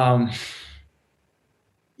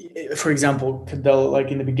 For example, Cadell,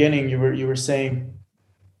 like in the beginning, you were saying,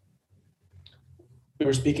 we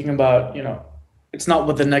were speaking about, it's not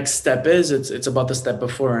what the next step is, it's about the step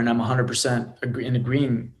before, and I'm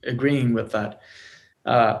 100% agreeing with that.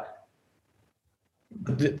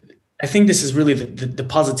 I think this is really the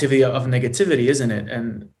positivity of negativity, isn't it?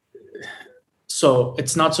 And so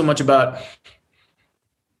it's not so much about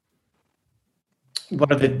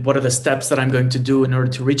what are the steps that I'm going to do in order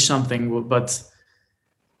to reach something, but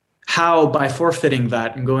how, by forfeiting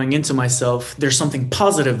that and going into myself, there's something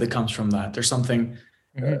positive that comes from that. There's something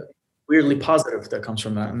weirdly positive that comes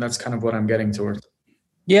from that. And that's kind of what I'm getting towards.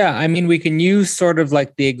 Yeah. I mean, we can use sort of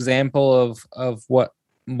like the example of what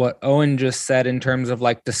Owen just said in terms of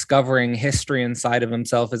like discovering history inside of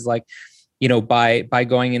himself is like, by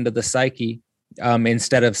going into the psyche,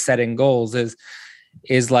 instead of setting goals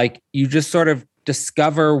is like, you just sort of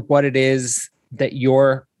discover what it is that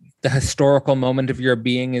the historical moment of your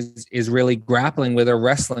being is really grappling with or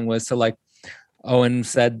wrestling with. So like Owen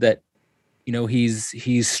said that,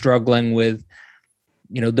 he's struggling with,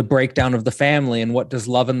 the breakdown of the family and what does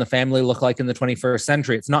love in the family look like in the 21st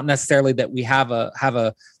century. It's not necessarily that we have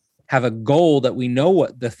a goal that we know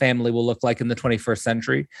what the family will look like in the 21st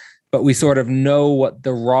century, but we sort of know what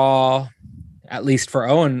the raw, at least for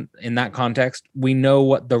Owen in that context, we know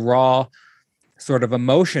what the raw sort of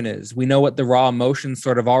emotion is. We know what the raw emotion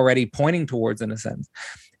sort of already pointing towards in a sense.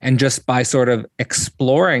 And just by sort of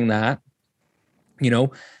exploring that,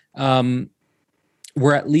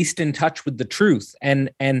 we're at least in touch with the truth. And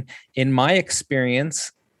in my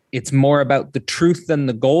experience, it's more about the truth than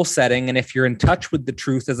the goal setting. And if you're in touch with the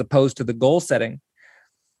truth as opposed to the goal setting,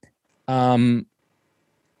 that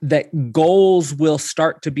goals will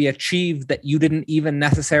start to be achieved that you didn't even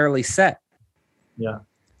necessarily set. Yeah.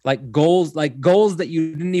 Like goals that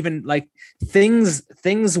you didn't even like, things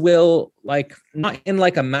will, like, not in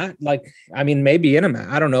like maybe in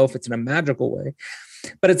I don't know if it's in a magical way,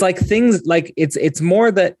 but it's like things like it's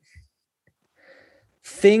more that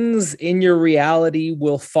things in your reality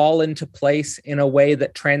will fall into place in a way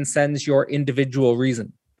that transcends your individual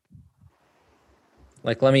reason.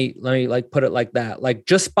 Like, let me like put it like that. Like,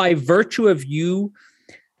 just by virtue of you,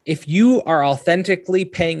 if you are authentically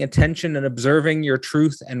paying attention and observing your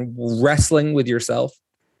truth and wrestling with yourself,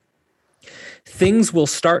 things will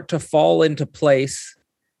start to fall into place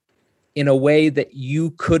in a way that you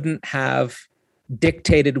couldn't have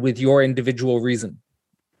dictated with your individual reason.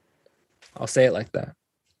 I'll say it like that.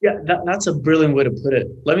 Yeah, that's a brilliant way to put it.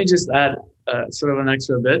 Let me just add sort of an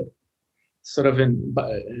extra bit, sort of in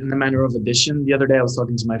the manner of addition. The other day I was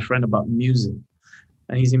talking to my friend about music.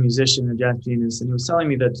 And he's a musician, a jazz pianist, and he was telling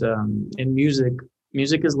me that in music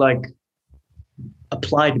is like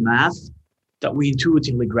applied math that we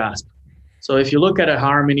intuitively grasp. So if you look at a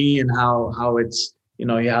harmony and how it's,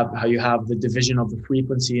 you have the division of the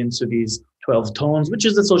frequency into these 12 tones, which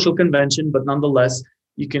is the social convention, but nonetheless,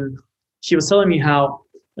 she was telling me how,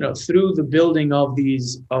 through the building of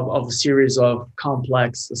of a series of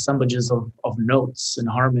complex assemblages of notes and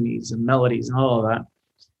harmonies and melodies and all of that,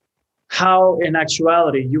 how in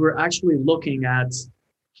actuality you were actually looking at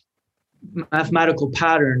mathematical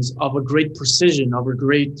patterns of a great precision, of a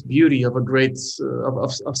great beauty, of a great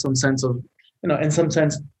of some sense of, in some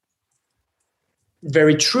sense,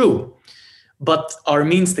 very true. But our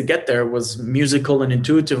means to get there was musical and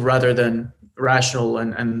intuitive rather than rational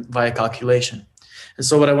and via calculation. And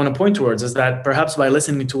so what I want to point towards is that perhaps by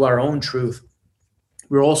listening to our own truth,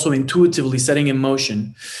 we're also intuitively setting in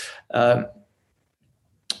motion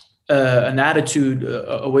an attitude,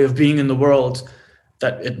 a way of being in the world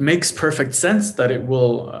that it makes perfect sense that it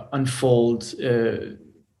will unfold. It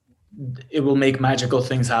will make magical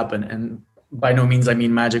things happen. And by no means I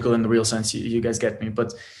mean magical in the real sense. You guys get me.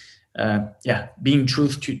 But being true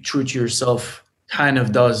to yourself kind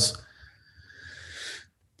of does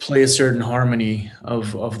play a certain harmony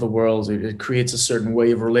of the world. It creates a certain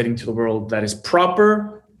way of relating to the world that is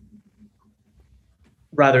proper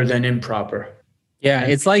rather than improper. Yeah,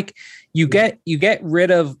 it's like you get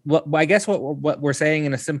rid of what I guess what we're saying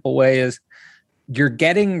in a simple way is you're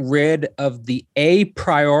getting rid of the a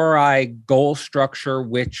priori goal structure,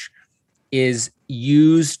 which is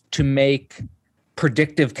used to make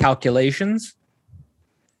predictive calculations,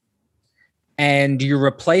 and you're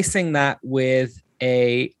replacing that with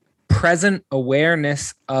a present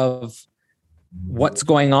awareness of what's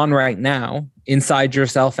going on right now inside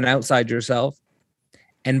yourself and outside yourself.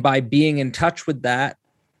 And by being in touch with that,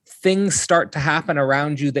 things start to happen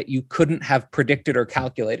around you that you couldn't have predicted or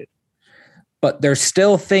calculated. But there's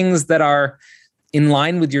still things that are in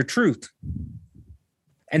line with your truth.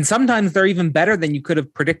 And sometimes they're even better than you could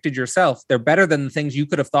have predicted yourself. They're better than the things you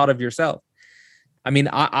could have thought of yourself. I mean,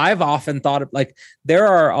 I've often thought of, like, there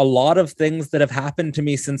are a lot of things that have happened to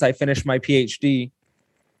me since I finished my PhD,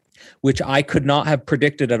 which I could not have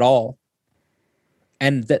predicted at all.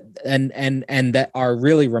 And that are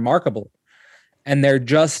really remarkable. And they're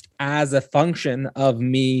just as a function of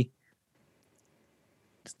me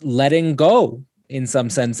letting go in some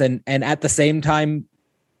sense. And at the same time,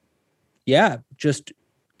 yeah, just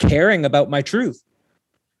caring about my truth.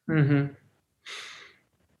 Mm-hmm.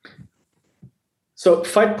 So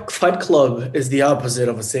Fight Club is the opposite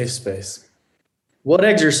of a safe space. What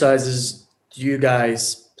exercises do you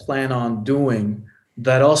guys plan on doing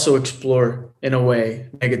that also explore, in a way,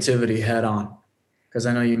 negativity head on? Because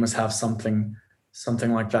I know you must have something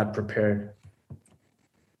like that prepared.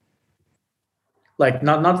 Like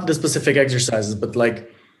not the specific exercises, but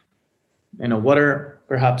like, what are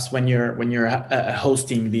perhaps when you're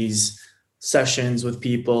hosting these sessions with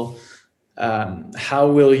people, how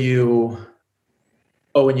will you?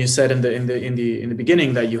 Oh, when you said in the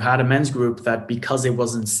beginning that you had a men's group that because it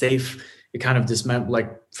wasn't safe, it kind of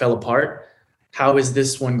fell apart. How is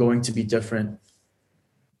this one going to be different?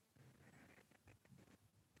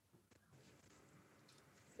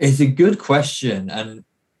 It's a good question. And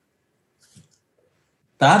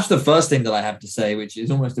perhaps the first thing that I have to say, which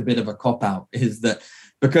is almost a bit of a cop-out, is that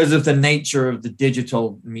because of the nature of the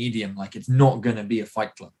digital medium, like, it's not going to be a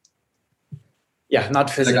fight club. Yeah, not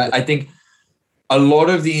physical. Like, I think a lot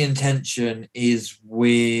of the intention is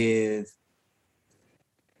with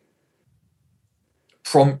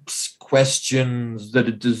prompts, questions that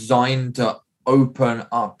are designed to open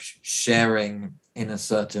up sharing in a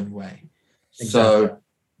certain way. Exactly. So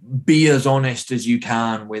be as honest as you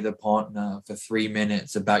can with a partner for 3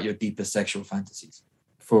 minutes about your deepest sexual fantasies,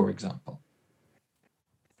 for example.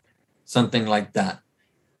 Something like that.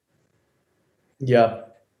 Yeah.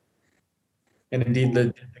 And indeed,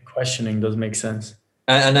 the questioning does make sense.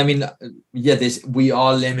 And I mean, yeah, we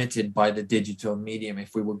are limited by the digital medium.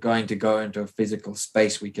 If we were going to go into a physical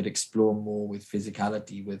space, we could explore more with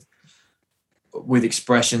physicality, with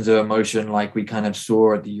expressions of emotion, like we kind of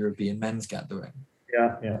saw at the European Men's Gathering.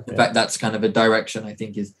 Yeah. In fact, that's kind of a direction I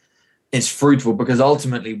think is fruitful, because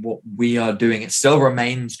ultimately what we are doing, it still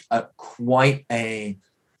remains at quite a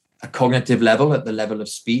cognitive level, at the level of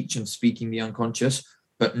speech and speaking the unconscious,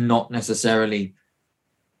 but not necessarily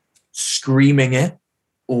screaming it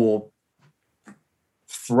or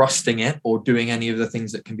thrusting it or doing any of the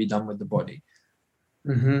things that can be done with the body.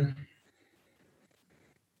 Mm-hmm.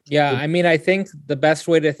 Yeah, I mean, I think the best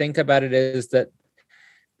way to think about it is that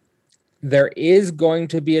there is going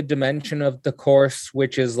to be a dimension of the course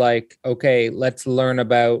which is like, okay, let's learn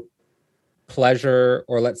about pleasure,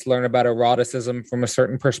 or let's learn about eroticism from a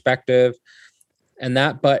certain perspective and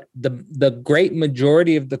that. But the great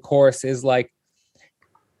majority of the course is like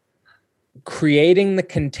creating the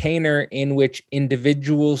container in which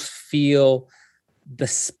individuals feel the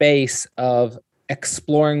space of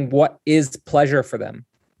exploring what is pleasure for them,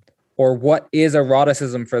 or what is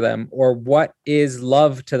eroticism for them, or what is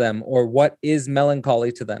love to them, or what is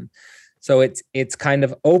melancholy to them. So it's kind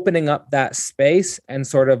of opening up that space and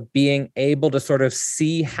sort of being able to sort of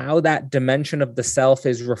see how that dimension of the self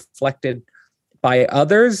is reflected by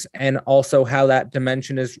others, and also how that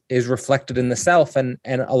dimension is reflected in the self. And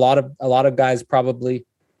a lot of guys probably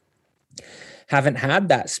haven't had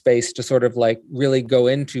that space to sort of like really go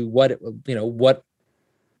into what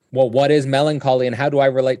is melancholy and how do I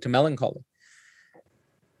relate to melancholy?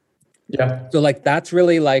 Yeah. So like, that's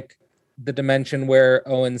really like the dimension where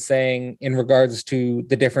Owen's saying in regards to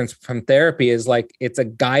the difference from therapy is like, it's a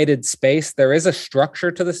guided space. There is a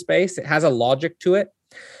structure to the space. It has a logic to it.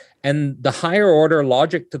 And the higher order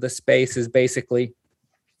logic to the space is basically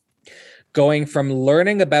going from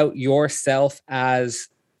learning about yourself as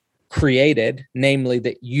created, namely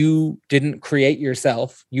that you didn't create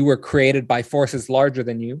yourself. You were created by forces larger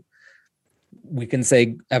than you. We can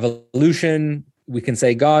say evolution, we can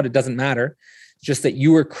say God, it doesn't matter. It's just that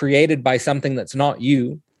you were created by something that's not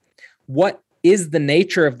you. What is the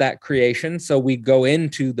nature of that creation? So we go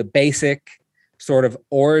into the basic sort of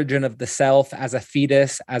origin of the self as a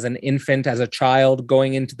fetus, as an infant, as a child,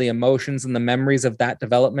 going into the emotions and the memories of that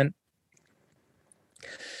development.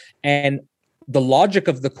 And the logic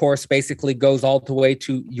of the course basically goes all the way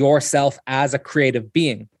to yourself as a creative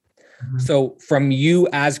being. Mm-hmm. So from you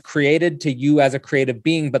as created to you as a creative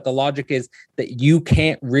being, but the logic is that you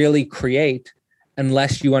can't really create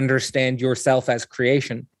unless you understand yourself as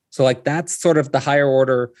creation. So like that's sort of the higher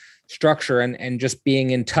order structure, and just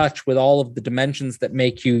being in touch with all of the dimensions that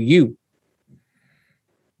make you you.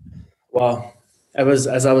 Well,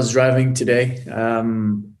 as I was driving today,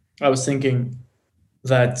 I was thinking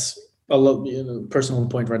that a lot, personal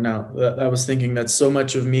point right now, that I was thinking that so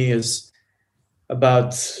much of me is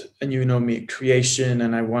about, and you know me, creation,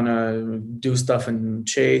 and I want to do stuff and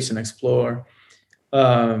chase and explore.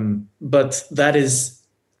 But that is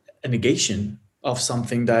a negation of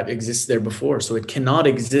something that exists there before. So it cannot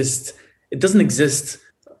exist. It doesn't exist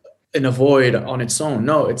in a void on its own.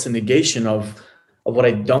 No, it's a negation of what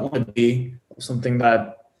I don't want to be, of something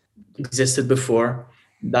that existed before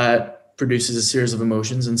that produces a series of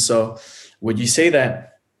emotions. And so would you say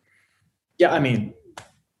that, yeah, I mean,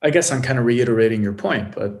 I guess I'm kind of reiterating your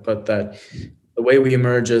point, but that the way we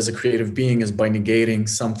emerge as a creative being is by negating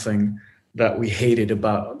something that we hated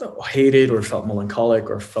or felt melancholic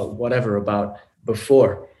or felt whatever about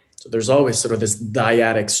before. So there's always sort of this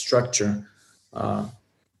dyadic structure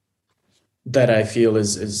that I feel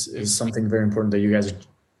is something very important that you guys are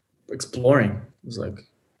exploring. It's like,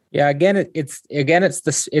 yeah, it's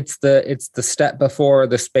the step before,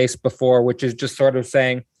 the space before, which is just sort of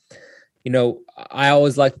saying, I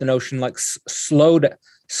always like the notion like slow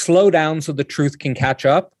down so the truth can catch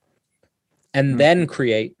up, and then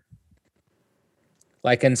create.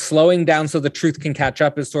 Like, and slowing down so the truth can catch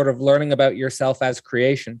up is sort of learning about yourself as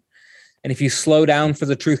creation. And if you slow down for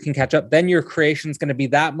the truth can catch up, then your creation is going to be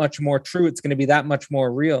that much more true. It's going to be that much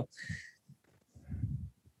more real.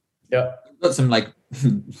 Yeah. I've got some like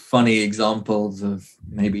funny examples of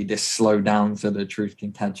maybe this slow down so the truth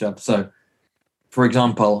can catch up. So, for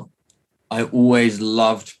example, I always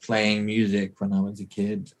loved playing music when I was a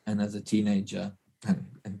kid and as a teenager.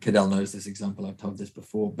 And Cadell knows this example, I've told this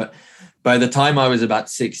before. But by the time I was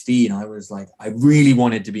about 16, I was like, I really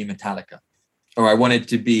wanted to be Metallica, or I wanted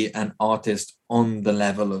to be an artist on the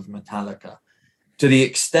level of Metallica, to the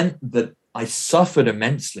extent that I suffered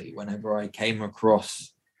immensely whenever I came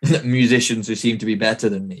across musicians who seemed to be better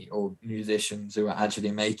than me, or musicians who were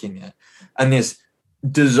actually making it. And this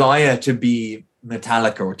desire to be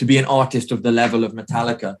Metallica, or to be an artist of the level of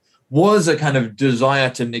Metallica, was a kind of desire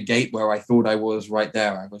to negate where I thought I was right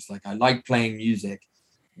there. I was like, I like playing music,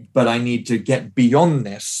 but I need to get beyond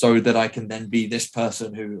this so that I can then be this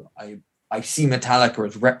person who I see Metallica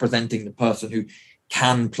as representing the person who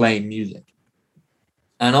can play music.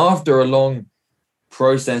 And after a long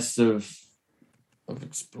process of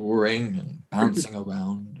exploring and bouncing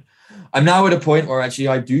around, I'm now at a point where actually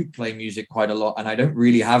I do play music quite a lot, and I don't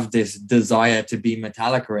really have this desire to be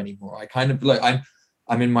Metallica anymore. I kind of like,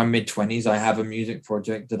 I'm in my mid-20s. I have a music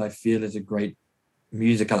project that I feel is a great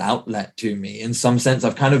musical outlet to me. In some sense,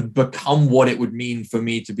 I've kind of become what it would mean for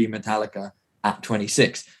me to be Metallica at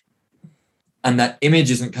 26. And that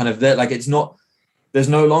image isn't kind of there. Like, it's not, there's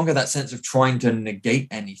no longer that sense of trying to negate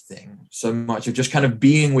anything, so much of just kind of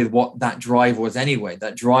being with what that drive was anyway.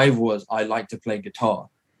 That drive was, I like to play guitar.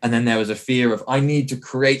 And then there was a fear of, I need to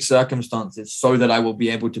create circumstances so that I will be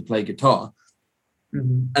able to play guitar.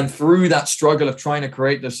 Mm-hmm. And through that struggle of trying to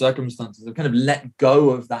create those circumstances, I've kind of let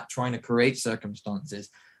go of that trying to create circumstances.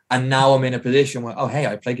 And now I'm in a position where, oh, hey,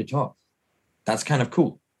 I play guitar. That's kind of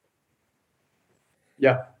cool.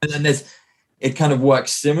 Yeah. And then it kind of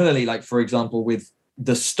works similarly, like, for example, with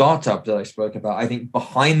the startup that I spoke about. I think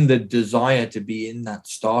behind the desire to be in that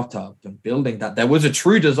startup and building that, there was a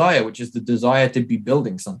true desire, which is the desire to be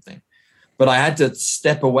building something. But I had to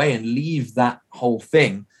step away and leave that whole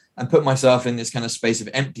thing and put myself in this kind of space of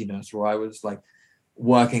emptiness where I was like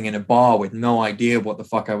working in a bar with no idea what the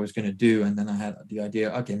fuck I was going to do. And then I had the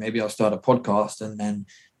idea, okay, maybe I'll start a podcast. And then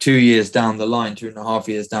 2 years down the line, 2.5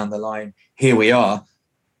 years down the line, here we are,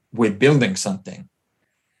 we're building something.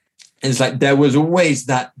 And it's like, there was always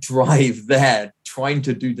that drive there, trying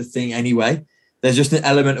to do the thing anyway. There's just an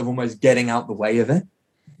element of almost getting out the way of it.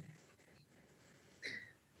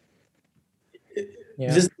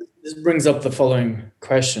 Yeah. This brings up the following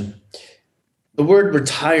question. The word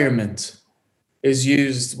retirement is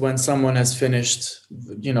used when someone has finished,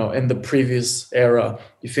 in the previous era.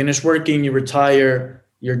 You finish working, you retire,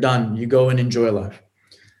 you're done. You go and enjoy life.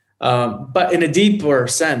 But in a deeper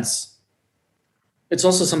sense, it's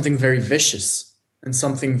also something very vicious and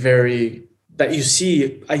something that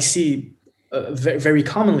I see very, very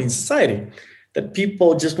commonly in society, that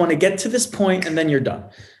people just want to get to this point and then you're done.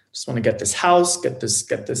 Just want to get this house, get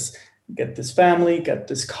this family, get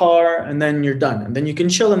this car, and then you're done. And then you can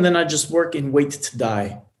chill, and then I just work and wait to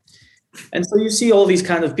die. And so you see all these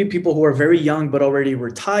kind of people who are very young but already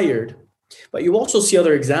retired. But you also see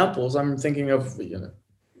other examples. I'm thinking of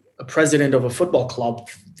a president of a football club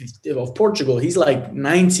of Portugal. He's like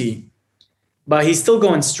 90, but he's still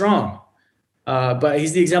going strong. But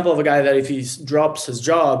he's the example of a guy that if he drops his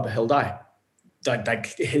job, he'll die.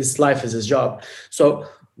 Like his life is his job. So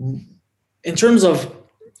in terms of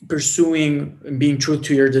pursuing and being true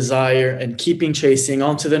to your desire and keeping chasing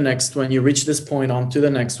on to the next one, you reach this point, on to the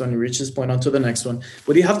next one, you reach this point, on to the next one.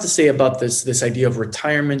 What do you have to say about this idea of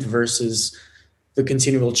retirement versus the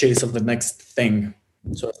continual chase of the next thing?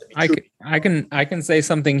 So I can say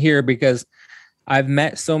something here, because I've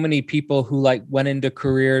met so many people who like went into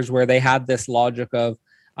careers where they had this logic of,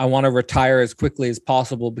 I want to retire as quickly as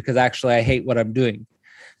possible because actually I hate what I'm doing.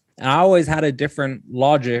 And I always had a different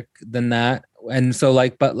logic than that. And so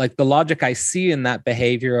but the logic I see in that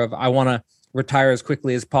behavior of I want to retire as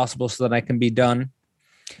quickly as possible so that I can be done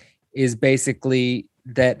is basically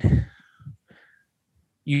that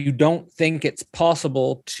you don't think it's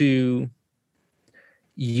possible to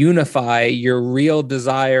unify your real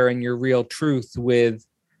desire and your real truth with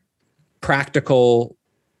the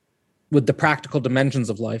practical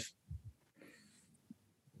dimensions of life.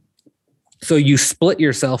 So you split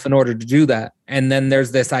yourself in order to do that. And then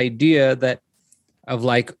there's this idea that of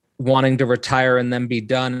like wanting to retire and then be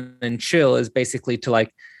done and chill is basically to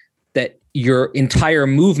like that your entire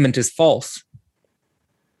movement is false,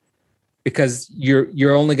 because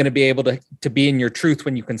you're only going to be able to be in your truth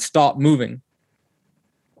when you can stop moving.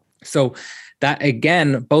 So that,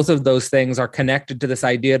 again, both of those things are connected to this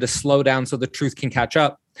idea to slow down so the truth can catch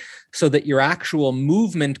up, so that your actual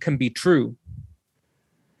movement can be true.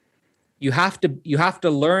 You have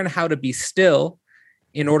to learn how to be still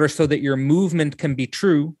in order so that your movement can be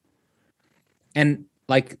true. And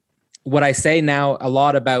like what I say now a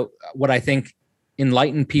lot about what I think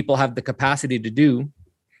enlightened people have the capacity to do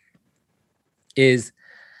is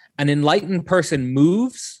an enlightened person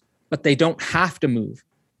moves, but they don't have to move.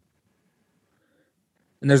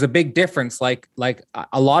 And there's a big difference. Like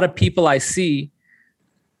a lot of people I see,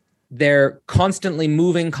 they're constantly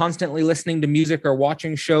moving, constantly listening to music or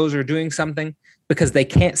watching shows or doing something because they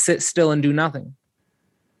can't sit still and do nothing.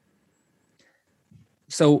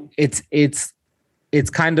 So it's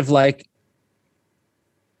kind of like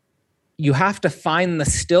you have to find the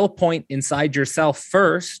still point inside yourself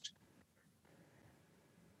first,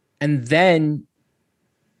 and then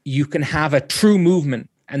you can have a true movement.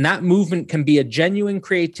 And that movement can be a genuine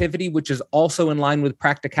creativity, which is also in line with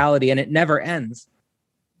practicality, and it never ends.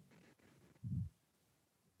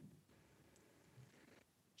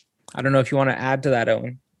 I don't know if you want to add to that,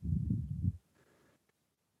 Owen.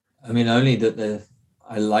 I mean, only that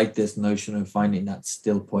I like this notion of finding that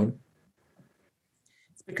still point.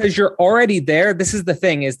 It's because you're already there. This is the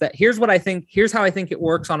thing, is that here's how I think it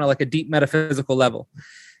works on a deep metaphysical level.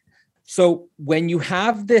 So when you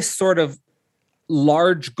have this sort of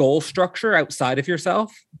large goal structure outside of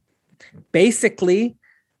yourself, basically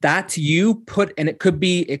that's you put, and it could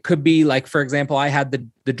be like, for example, I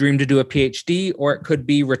had the dream to do a PhD, or it could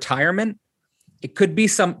be retirement. It could be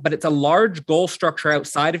but it's a large goal structure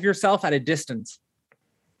outside of yourself at a distance.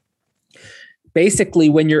 Basically,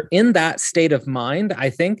 when you're in that state of mind, I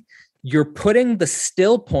think you're putting the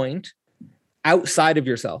still point outside of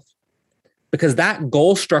yourself, because that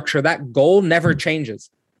goal structure, that goal never changes.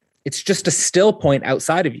 It's just a still point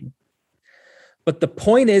outside of you. But the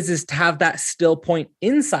point is to have that still point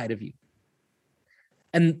inside of you.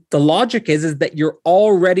 And the logic is that you're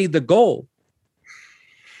already the goal.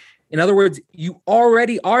 In other words, you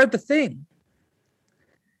already are the thing.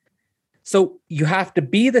 So you have to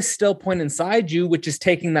be the still point inside you, which is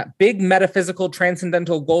taking that big metaphysical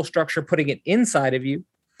transcendental goal structure, putting it inside of you.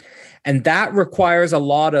 And that requires a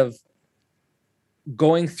lot of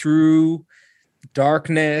going through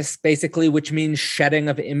darkness, basically, which means shedding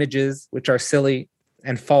of images, which are silly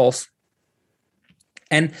and false.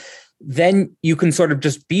 And then you can sort of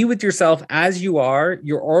just be with yourself as you are.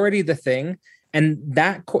 You're already the thing. And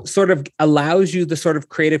that sort of allows you the sort of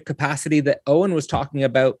creative capacity that Owen was talking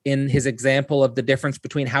about in his example of the difference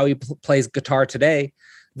between how he plays guitar today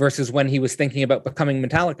versus when he was thinking about becoming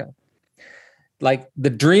Metallica. Like the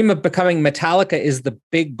dream of becoming Metallica is the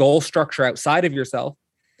big goal structure outside of yourself,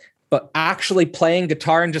 but actually playing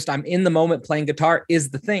guitar and just I'm in the moment playing guitar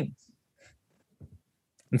is the thing.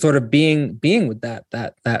 And sort of being with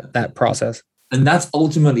that process. And that's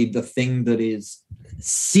ultimately the thing that is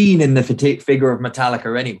seen in the figure of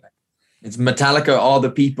Metallica anyway. It's Metallica are the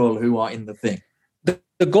people who are in the thing.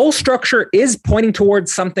 The goal structure is pointing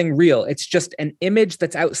towards something real. It's just an image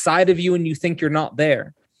that's outside of you and you think you're not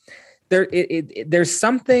there. There's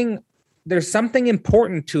something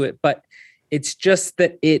important to it, but it's just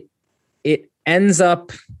that it ends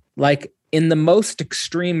up like in the most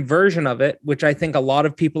extreme version of it, which I think a lot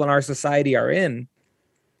of people in our society are in,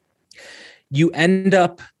 you end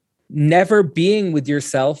up never being with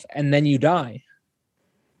yourself and then you die.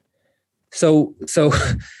 So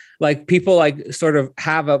like people like sort of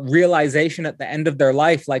have a realization at the end of their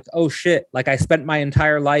life, like, oh shit, like I spent my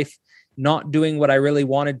entire life not doing what I really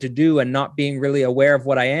wanted to do and not being really aware of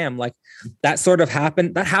what I am. Like that sort of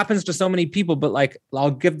happened. That happens to so many people. But like,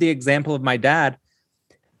 I'll give the example of my dad,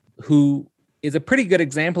 who is a pretty good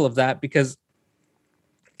example of that, because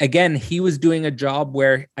again, he was doing a job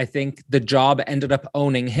where I think the job ended up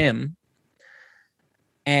owning him.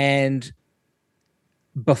 And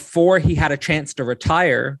before he had a chance to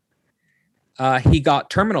retire, he got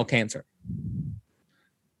terminal cancer.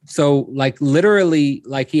 So like literally,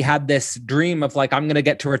 like he had this dream of like, I'm going to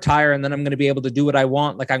get to retire and then I'm going to be able to do what I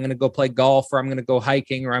want. Like I'm going to go play golf, or I'm going to go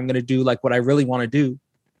hiking, or I'm going to do like what I really want to do.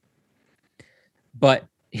 But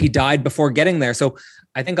he died before getting there. So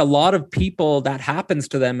I think a lot of people, that happens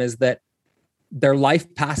to them, is that their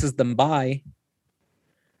life passes them by,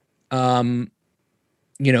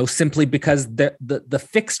 simply because the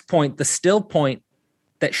fixed point, the still point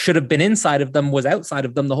that should have been inside of them was outside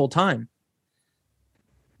of them the whole time.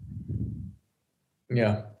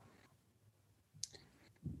 Yeah.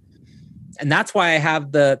 And that's why I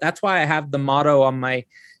have the motto on my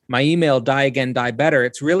email, die again, die better.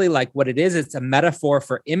 It's really like what it is. It's a metaphor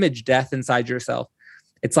for image death inside yourself.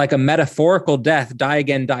 It's like a metaphorical death, die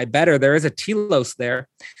again, die better. There is a telos there,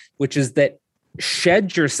 which is that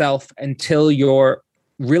shed yourself until you're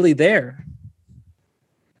really there.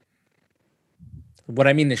 What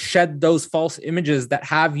I mean is shed those false images that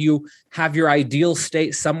have your ideal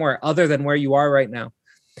state somewhere other than where you are right now.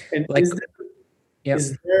 And like,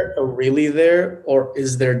 is there a really there, or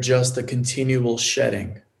is there just a continual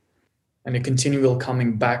shedding and a continual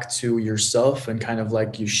coming back to yourself and kind of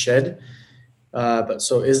like you shed? But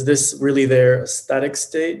so is this really there a static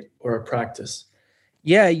state or a practice?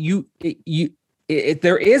 Yeah,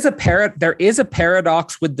 there is a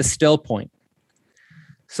paradox with the still point.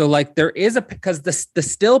 So like because the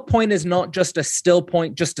still point is not just a still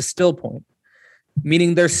point,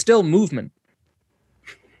 meaning there's still movement.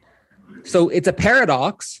 So it's a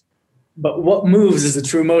paradox. But what moves is a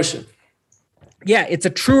true motion. Yeah, it's a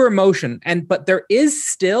truer motion. But there is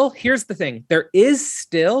still, here's the thing, there is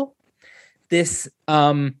still this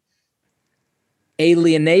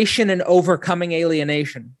alienation and overcoming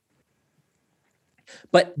alienation.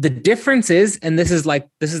 But the difference is, and this is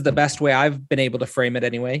the best way I've been able to frame it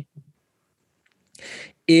anyway,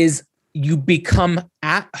 is you become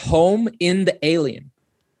at home in the alien.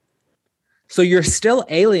 So you're still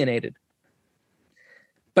alienated,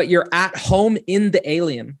 but you're at home in the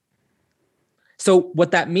alien. So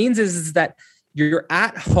what that means is that you're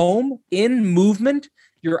at home in movement.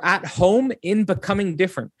 You're at home in becoming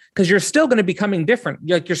different, because you're still going to be becoming different.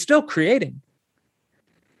 You're still creating.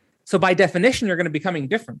 So by definition, you're going to be becoming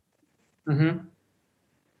different. Mm-hmm.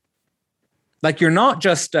 Like you're not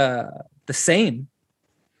just the same.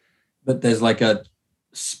 But there's like a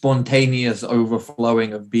spontaneous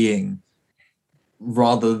overflowing of being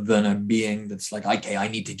rather than a being that's like, okay, I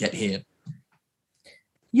need to get here.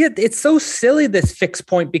 Yeah, it's so silly, this fixed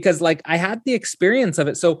point, because like I had the experience of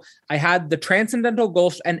it. So I had the transcendental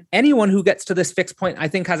goals, and anyone who gets to this fixed point, I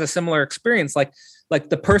think, has a similar experience. Like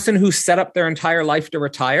the person who set up their entire life to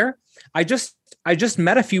retire. I just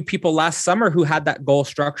met a few people last summer who had that goal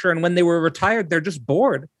structure, and when they were retired, they're just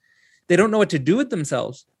bored. They don't know what to do with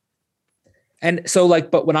themselves. And so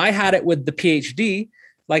but when I had it with the PhD,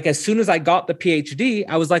 like as soon as I got the PhD,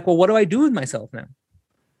 I was like, well, what do I do with myself now?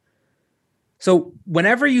 So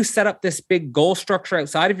whenever you set up this big goal structure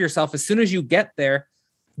outside of yourself, as soon as you get there,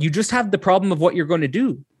 you just have the problem of what you're going to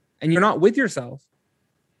do, and you're not with yourself.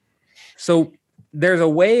 So there's a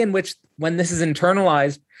way in which, when this is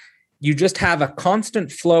internalized, you just have a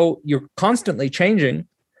constant flow. You're constantly changing,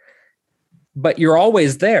 but you're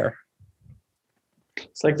always there.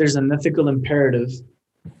 It's like there's an ethical imperative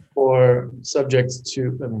for subjects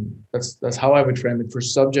to, that's how I would frame it, for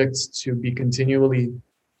subjects to be continually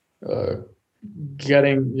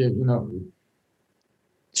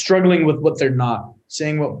struggling with what they're not,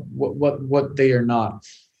 saying what they are not,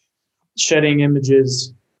 shedding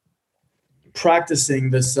images,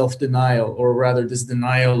 practicing this self-denial, or rather this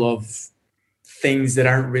denial of things that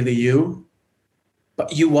aren't really you,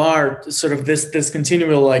 but you are sort of this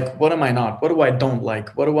continual, like, what am I not? What do I don't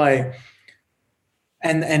like? What do I,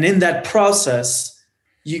 and in that process,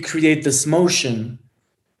 you create this motion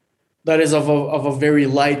that is of a very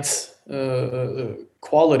light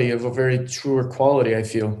quality, of a very truer quality, I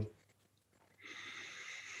feel.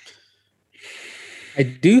 I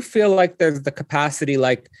do feel like there's the capacity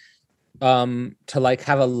like to like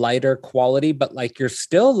have a lighter quality, but like you're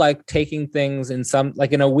still like taking things in some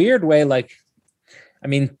like in a weird way, like I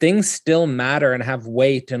mean, things still matter and have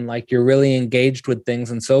weight, and like you're really engaged with things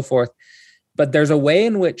and so forth. But there's a way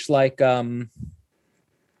in which like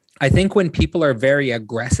I think when people are very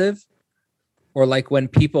aggressive, or like when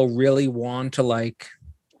people really want to like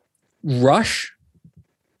rush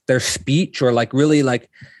their speech, or like really like,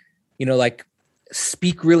 you know, like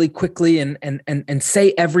speak really quickly and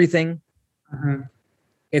say everything. Mm-hmm.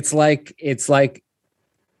 It's like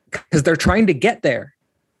because they're trying to get there.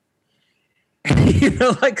 You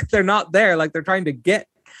know, like they're not there, like they're trying to get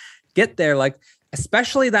there, like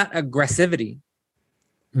especially that aggressivity.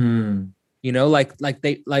 You know, like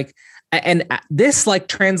they like, and this like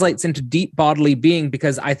translates into deep bodily being,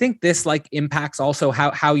 because I think this like impacts also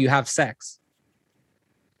how you have sex.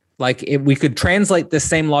 Like if we could translate this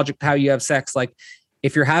same logic to how you have sex, like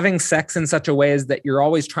if you're having sex in such a way as that you're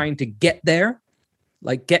always trying to get there,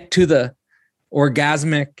 like get to the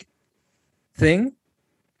orgasmic thing,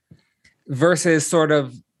 versus sort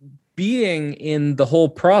of being in the whole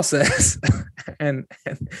process and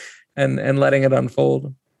letting it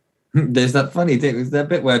unfold. There's that funny thing. There's that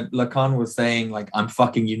bit where Lacan was saying, like, I'm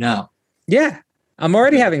fucking you now. Yeah. I'm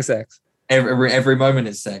already having sex. Every moment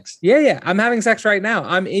is sex. Yeah. I'm having sex right now.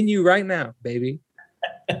 I'm in you right now, baby.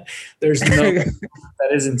 There's no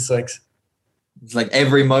that isn't sex. It's like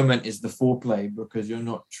every moment is the foreplay, because you're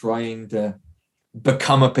not trying to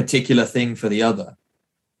become a particular thing for the other.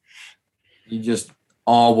 You just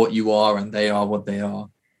are what you are, and they are what they are.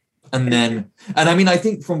 And I mean, I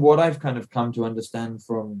think from what I've kind of come to understand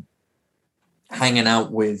from hanging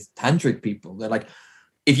out with tantric people, they're like,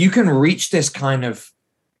 if you can reach this kind of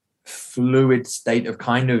fluid state of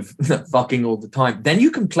kind of fucking all the time, then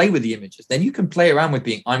you can play with the images. Then you can play around with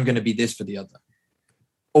being, I'm going to be this for the other.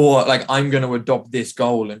 Or like, I'm going to adopt this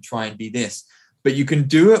goal and try and be this. But you can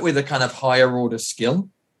do it with a kind of higher order skill.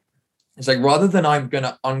 It's like, rather than I'm going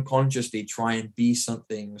to unconsciously try and be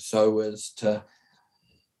something so as to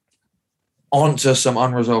answer some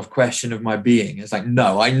unresolved question of my being. It's like,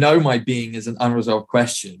 no, I know my being is an unresolved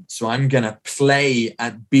question. So I'm going to play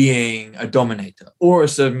at being a dominator or a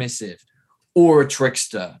submissive or a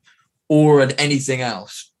trickster or at anything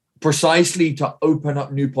else, precisely to open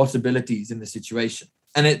up new possibilities in the situation.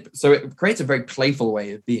 And it creates a very playful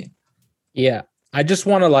way of being. Yeah. I just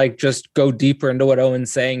want to like just go deeper into what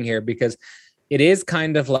Owen's saying here, because it is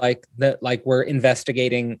kind of like that, like we're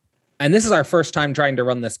investigating, and this is our first time trying to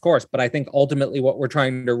run this course, but I think ultimately what we're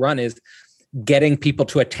trying to run is getting people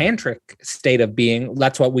to a tantric state of being.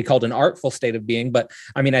 That's what we called an artful state of being. But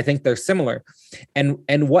I mean, I think they're similar. And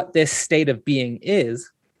what this state of being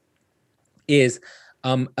is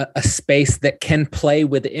a space that can play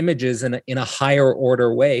with images in a higher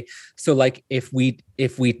order way. So like if we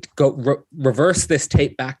go reverse this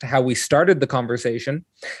tape back to how we started the conversation,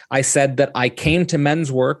 I said that I came to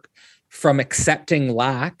men's work from accepting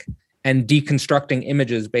lack and deconstructing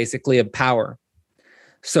images basically of power.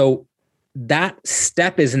 So that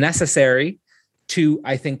step is necessary to,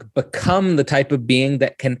 I think, become the type of being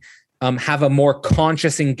that can have a more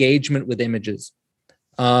conscious engagement with images.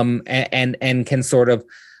 And can sort of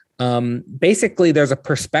basically there's a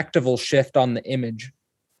perspectival shift on the image,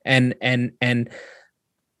 and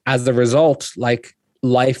as a result, like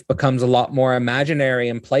life becomes a lot more imaginary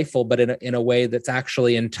and playful, but in a way that's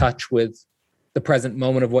actually in touch with the present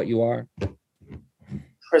moment of what you are.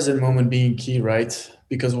 Present moment being key, right?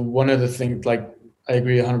 Because one of the things, like I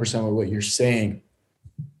agree 100% with what you're saying,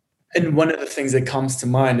 and one of the things that comes to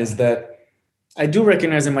mind is that I do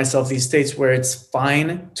recognize in myself these states where it's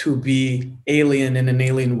fine to be alien in an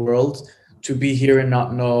alien world, to be here and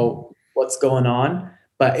not know what's going on.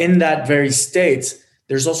 But in that very state,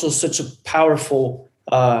 there's also such a powerful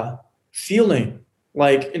feeling.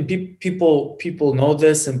 Like, and people know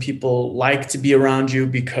this, and people like to be around you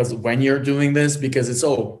because when you're doing this, because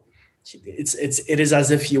it is as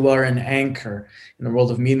if you are an anchor in a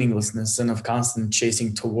world of meaninglessness and of constant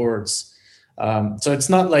chasing towards. So it's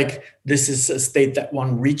not like this is a state that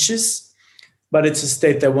one reaches, but it's a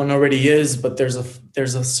state that one already is. But there's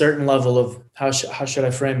a certain level of how should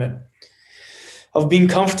I frame it, of being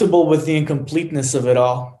comfortable with the incompleteness of it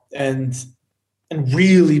all, and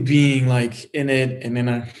really being like in it, and in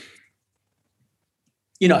a,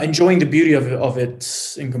 enjoying the beauty of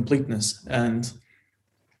its incompleteness. And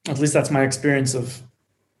at least that's my experience of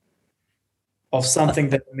something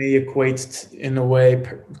that may equate in a way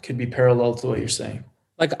could be parallel to what you're saying.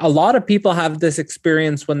 Like a lot of people have this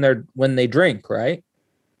experience when they drink, right?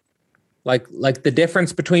 Like the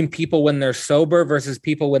difference between people when they're sober versus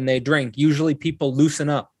people when they drink. Usually people loosen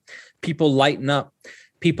up, people lighten up.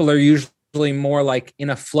 People are usually more like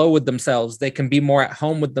in a flow with themselves. They can be more at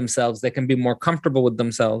home with themselves. They can be more comfortable with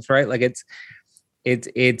themselves, right? Like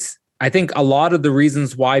it's I think a lot of the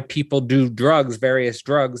reasons why people do drugs, various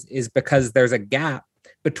drugs, is because there's a gap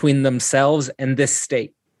between themselves and this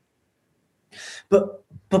state.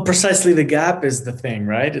 But precisely the gap is the thing,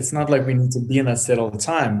 right? It's not like we need to be in that state all the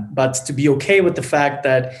time, but to be okay with the fact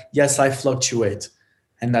that, yes, I fluctuate,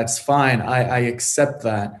 and that's fine. I accept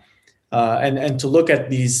that. And to look at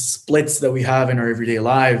these splits that we have in our everyday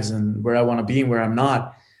lives and where I want to be and where I'm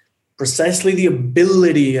not, precisely the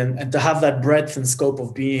ability and to have that breadth and scope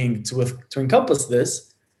of being to encompass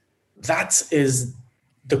this, that is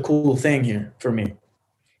the cool thing here for me.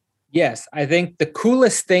 Yes, I think the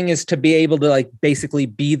coolest thing is to be able to like basically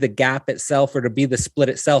be the gap itself or to be the split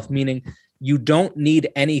itself, meaning you don't need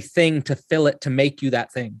anything to fill it to make you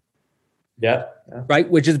that thing. Yeah. Right.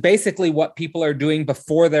 Which is basically what people are doing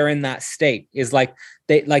before they're in that state is like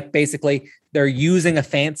they like basically they're using a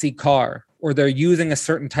fancy car or they're using a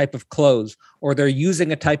certain type of clothes or they're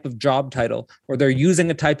using a type of job title or they're using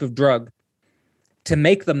a type of drug to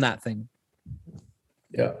make them that thing.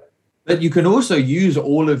 Yeah. But you can also use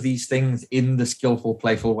all of these things in the skillful,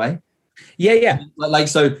 playful way. Yeah. Like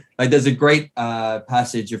there's a great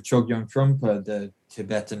passage of Chogyam Trungpa, the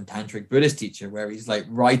Tibetan tantric Buddhist teacher, where he's like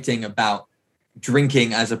writing about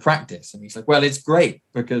drinking as a practice. And he's like, well, it's great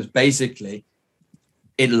because basically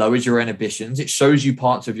it lowers your inhibitions. It shows you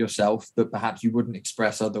parts of yourself that perhaps you wouldn't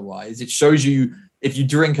express otherwise. It shows you, if you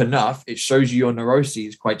drink enough, it shows you your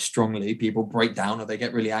neuroses quite strongly. People break down or they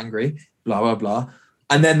get really angry, blah, blah, blah.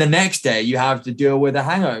 And then the next day you have to deal with a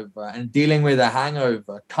hangover, and dealing with a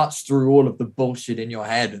hangover cuts through all of the bullshit in your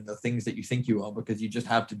head and the things that you think you are, because you just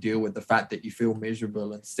have to deal with the fact that you feel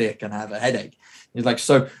miserable and sick and have a headache. It's like,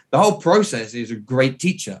 so the whole process is a great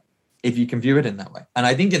teacher if you can view it in that way. And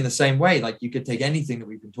I think in the same way, like you could take anything that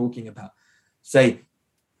we've been talking about, say,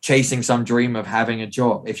 chasing some dream of having a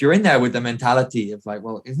job. If you're in there with the mentality of like,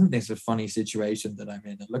 well, isn't this a funny situation that I'm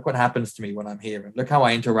in? And look what happens to me when I'm here. And look how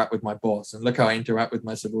I interact with my boss. And look how I interact with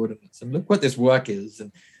my subordinates. And look what this work is.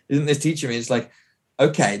 And isn't this teaching me? It's like,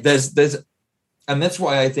 okay, there's, and that's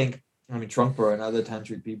why I think, I mean, Trungpa and other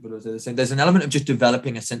tantric people are saying there's an element of just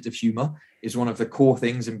developing a sense of humor is one of the core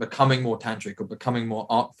things in becoming more tantric or becoming more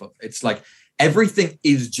artful. It's like everything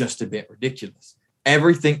is just a bit ridiculous.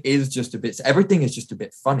 Everything is just a bit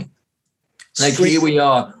funny. Like here we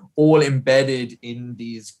are all embedded in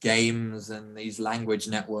these games and these language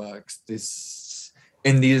networks, these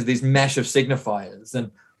mesh of signifiers.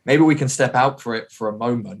 And maybe we can step out for it for a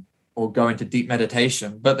moment or go into deep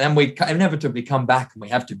meditation, but then we inevitably come back and we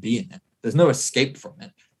have to be in it. There's no escape from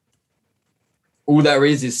it. All there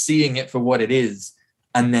is seeing it for what it is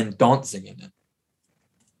and then dancing in it.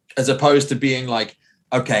 As opposed to being like,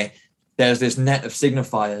 okay, there's this net of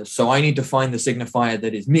signifiers, so I need to find the signifier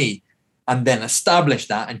that is me and then establish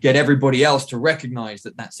that and get everybody else to recognize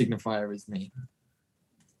that that signifier is me.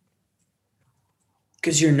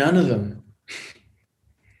 Because you're none of them.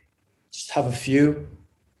 Just have a few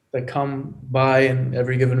that come by in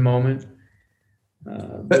every given moment.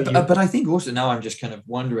 But I think also now I'm just kind of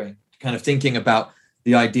wondering, kind of thinking about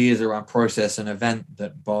the ideas around process and event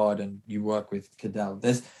that Bard and you work with, Cadell.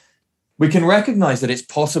 We can recognize that it's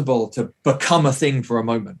possible to become a thing for a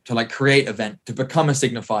moment, to like create event, to become a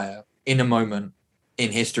signifier in a moment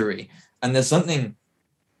in history. And there's something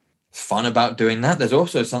fun about doing that. There's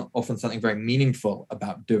also often something very meaningful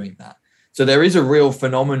about doing that. So there is a real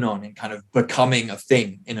phenomenon in kind of becoming a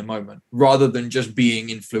thing in a moment rather than just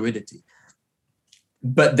being in fluidity.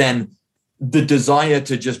 But then the desire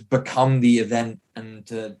to just become the event and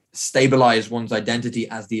to stabilize one's identity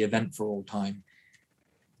as the event for all time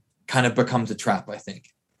kind of becomes a trap, I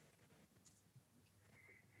think.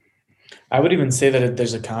 I would even say that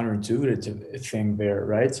there's a counterintuitive thing there,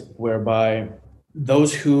 right? Whereby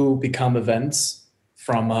those who become events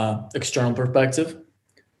from an external perspective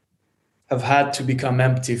have had to become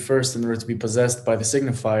empty first in order to be possessed by the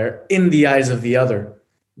signifier in the eyes of the other.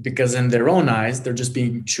 Because in their own eyes, they're just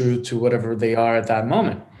being true to whatever they are at that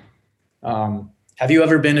moment. Have you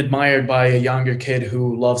ever been admired by a younger kid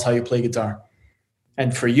who loves how you play guitar?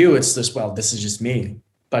 And for you, it's just, well, this is just me.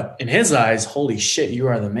 But in his eyes, holy shit, you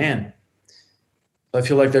are the man. I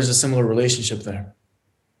feel like there's a similar relationship there,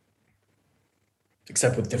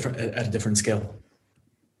 except with at a different scale.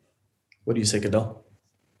 What do you say, Cadell?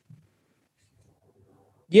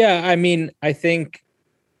 Yeah, I mean, I think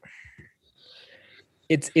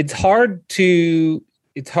it's hard to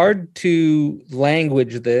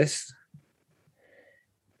language this.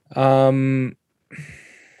 Um,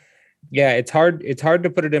 yeah, it's hard to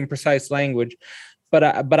put it in precise language, but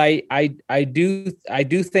I do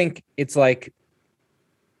think it's like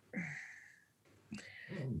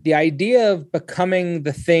the idea of becoming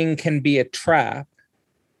the thing can be a trap.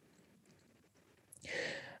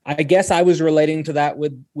 I guess I was relating to that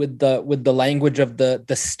with the language of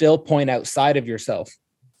the still point outside of yourself,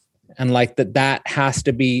 and like that has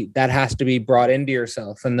to be brought into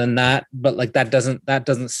yourself, and then but like that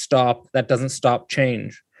doesn't stop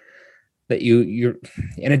change. That you're,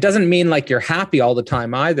 and it doesn't mean like you're happy all the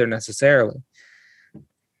time either necessarily,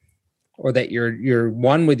 or that you're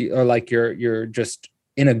one with you, or like you're just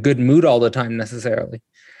in a good mood all the time necessarily.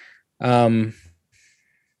 But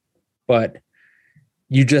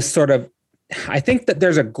you just sort of, I think that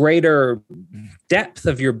there's a greater depth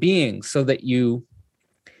of your being, so that you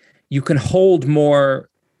can hold more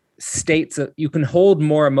states, you can hold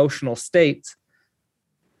more emotional states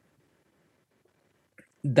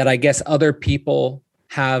that I guess other people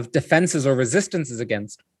have defenses or resistances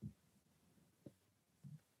against.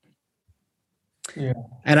 Yeah.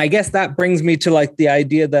 And I guess that brings me to like the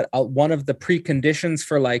idea that one of the preconditions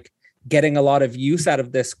for like getting a lot of use out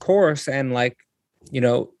of this course, and like, you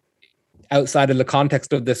know, outside of the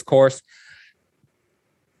context of this course,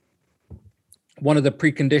 one of the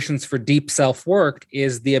preconditions for deep self-work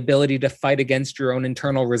is the ability to fight against your own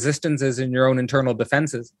internal resistances and your own internal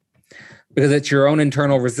defenses. Because it's your own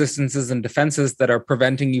internal resistances and defenses that are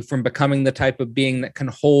preventing you from becoming the type of being that can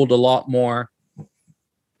hold a lot more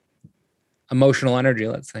emotional energy,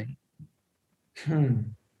 let's say.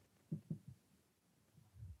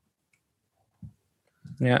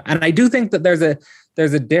 Yeah. And I do think that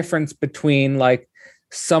there's a difference between like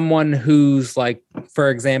someone who's like, for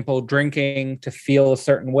example, drinking to feel a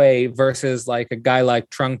certain way versus like a guy like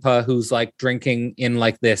Trungpa who's like drinking in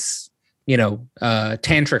like this,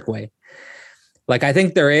 tantric way. Like, I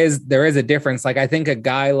think there is a difference. Like, I think a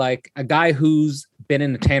guy who's been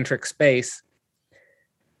in the tantric space,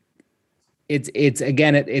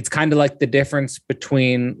 it's kind of like the difference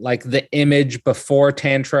between like the image before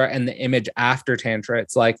tantra and the image after tantra.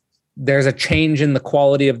 It's like there's a change in the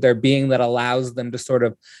quality of their being that allows them to sort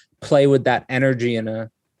of play with that energy in a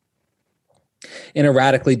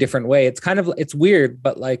radically different way. It's weird,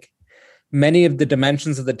 but like many of the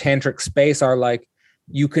dimensions of the tantric space are like,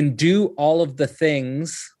 you can do all of the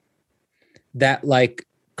things that like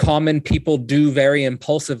common people do very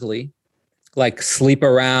impulsively, like sleep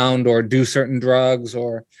around or do certain drugs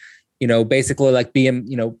or, basically like be,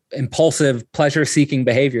 impulsive pleasure seeking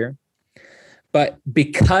behavior. But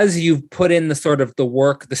because you've put in the sort of the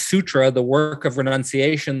work, the sutra, the work of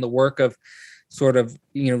renunciation, the work of sort of,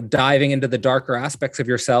 diving into the darker aspects of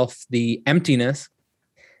yourself, the emptiness,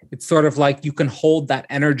 it's sort of like you can hold that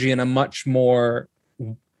energy in a much more,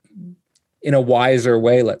 in a wiser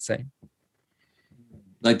way, let's say.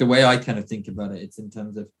 Like the way I kind of think about it, it's in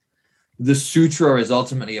terms of the sutra is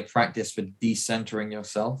ultimately a practice for decentering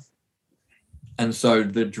yourself. And so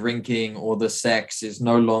the drinking or the sex is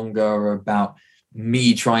no longer about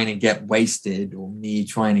me trying to get wasted or me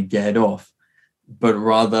trying to get off, but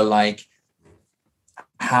rather like,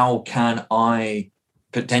 how can I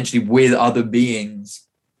potentially with other beings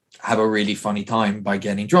have a really funny time by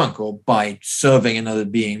getting drunk or by serving another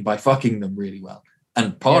being, by fucking them really well.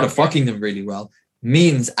 And part of fucking them really well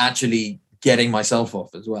means actually getting myself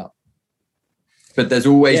off as well. But there's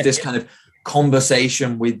always this kind of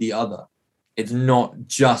conversation with the other. It's not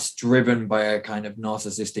just driven by a kind of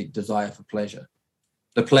narcissistic desire for pleasure.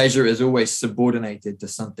 The pleasure is always subordinated to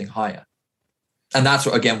something higher. And that's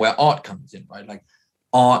what, again, where art comes in, right? Like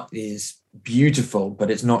art is beautiful,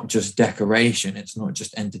 but it's not just decoration. It's not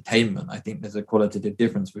just entertainment. I think there's a qualitative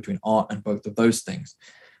difference between art and both of those things.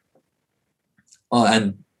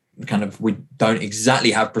 And kind of, we don't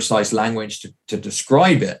exactly have precise language to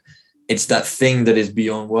describe it. It's that thing that is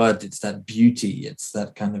beyond words. It's that beauty. It's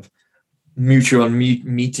that kind of mutual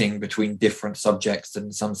meeting between different subjects that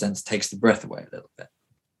in some sense takes the breath away a little bit.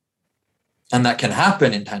 And that can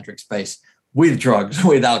happen in tantric space with drugs,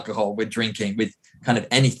 with alcohol, with drinking, with kind of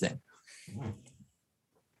anything.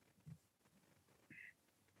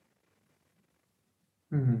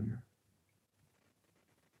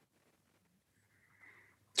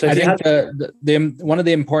 So I think the one of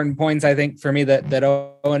the important points I think for me that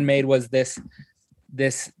Owen made was this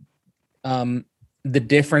the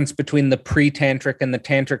difference between the pre-tantric and the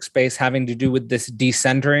tantric space having to do with this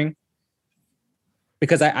decentering.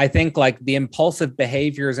 Because I think like the impulsive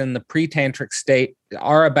behaviors in the pre-tantric state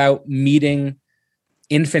are about meeting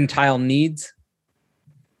infantile needs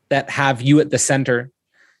that have you at the center.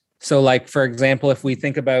 So like, for example, if we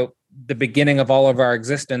think about the beginning of all of our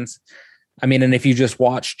existence. I mean, and if you just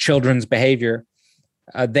watch children's behavior,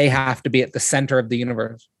 they have to be at the center of the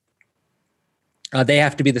universe. They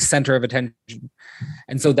have to be the center of attention.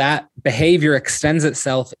 And so that behavior extends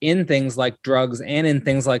itself in things like drugs and in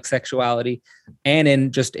things like sexuality and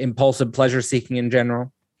in just impulsive pleasure seeking in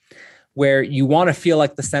general, where you want to feel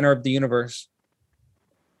like the center of the universe.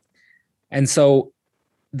 And so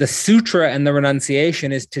the sutra and the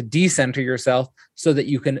renunciation is to decenter yourself so that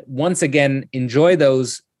you can once again enjoy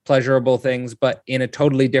those pleasurable things, but in a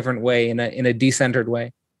totally different way, in a decentered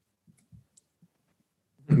way.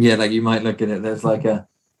 Yeah, like you might look at it, there's like a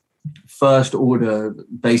first order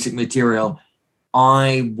basic material.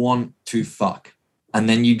 I want to fuck. And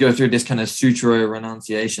then you go through this kind of sutra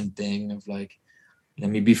renunciation thing of like, let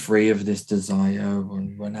me be free of this desire or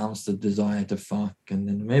renounce the desire to fuck. And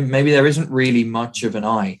then maybe there isn't really much of an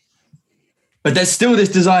I, but there's still this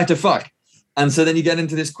desire to fuck. And so then you get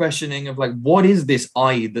into this questioning of like, what is this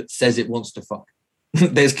I that says it wants to fuck?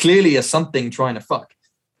 There's clearly a something trying to fuck,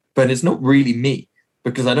 but it's not really me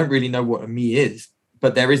because I don't really know what a me is,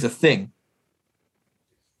 but there is a thing.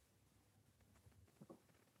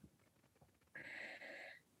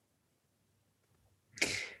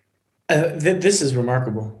 This is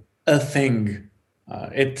remarkable. A thing.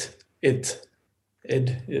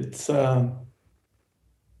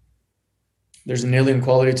 There's an alien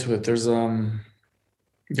quality to it.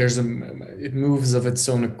 It moves of its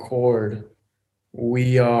own accord.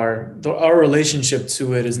 Our relationship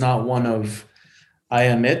to it is not one of I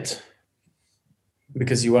am it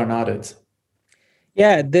because you are not it.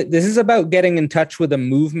 Yeah, this is about getting in touch with a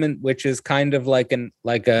movement, which is kind of like an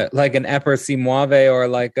Eper si muove, or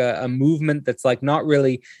like a movement that's like not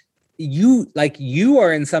really you. Like you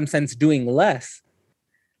are in some sense doing less.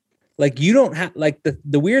 Like you don't have like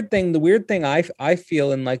the weird thing I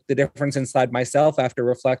feel, and like the difference inside myself after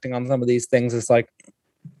reflecting on some of these things is like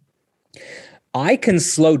I can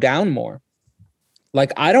slow down more.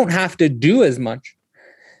 Like I don't have to do as much.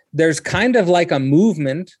 There's kind of like a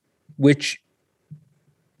movement which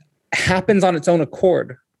happens on its own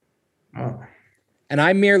accord. Oh. And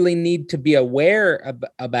I merely need to be aware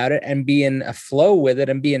about it and be in a flow with it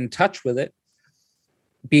and be in touch with it,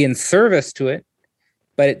 be in service to it.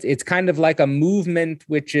 But it's kind of like a movement,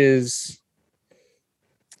 which is,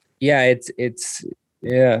 yeah,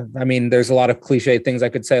 yeah. I mean, there's a lot of cliche things I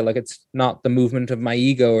could say, like it's not the movement of my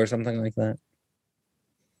ego or something like that.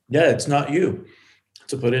 Yeah, it's not you.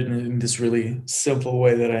 To put it in this really simple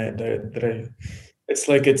way that I it's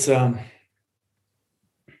like it's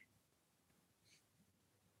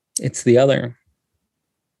the other.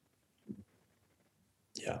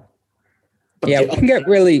 Yeah. Yeah, we can get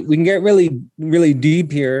really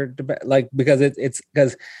deep here, like because it's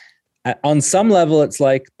because on some level it's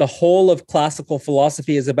like the whole of classical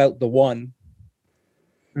philosophy is about the one.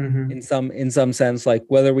 Mm-hmm. In some sense, like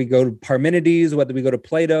whether we go to Parmenides, whether we go to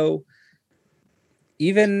Plato,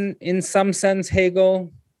 even in some sense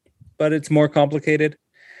Hegel, but it's more complicated.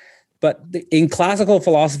 But in classical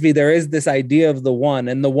philosophy, there is this idea of the one,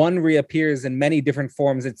 and the one reappears in many different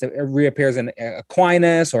forms. It reappears in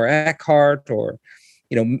Aquinas or Eckhart, or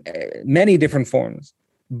many different forms.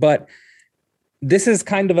 But this is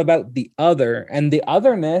kind of about the other, and the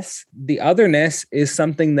otherness is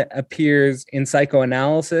something that appears in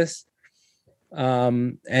psychoanalysis,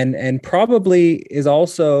 and probably is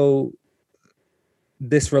also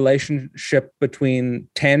this relationship between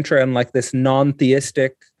Tantra and like this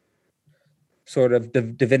non-theistic sort of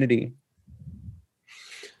divinity.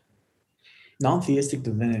 Non-theistic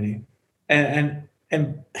divinity. And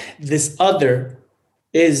this other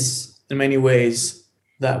is in many ways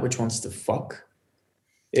that which wants to fuck.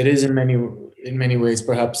 It is in many ways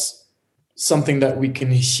perhaps something that we can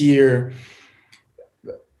hear.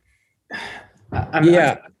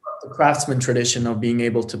 The craftsman tradition of being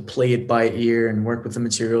able to play it by ear and work with the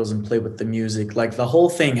materials and play with the music, like the whole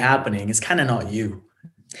thing happening is kind of not you.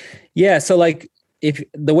 Yeah. So like if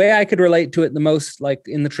the way I could relate to it the most, like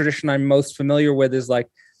in the tradition I'm most familiar with, is like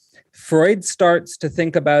Freud starts to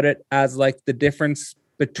think about it as like the difference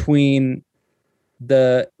between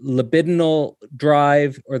the libidinal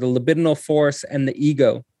drive or the libidinal force and the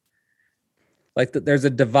ego. Like that there's a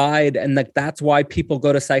divide, and like that's why people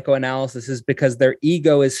go to psychoanalysis, is because their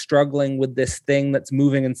ego is struggling with this thing that's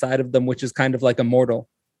moving inside of them, which is kind of like immortal.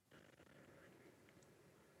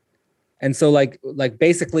 And so like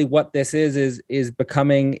basically what this is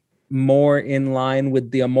becoming more in line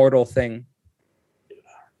with the immortal thing.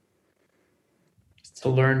 To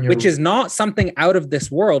learn which is not something out of this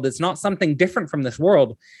world. It's not something different from this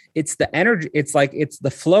world. It's the energy. It's like, it's the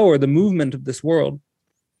flow or the movement of this world.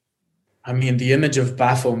 I mean, the image of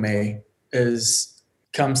Baphomet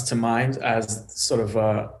comes to mind as sort of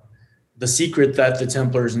the secret that the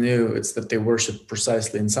Templars knew. It's that they worshipped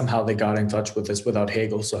precisely, and somehow they got in touch with this without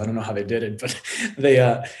Hegel. So I don't know how they did it, but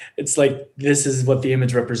it's like, this is what the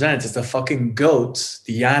image represents. It's a fucking goat,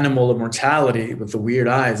 the animal of mortality with the weird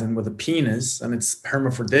eyes and with a penis, and it's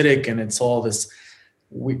hermaphroditic, and it's all this,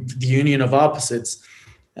 the union of opposites.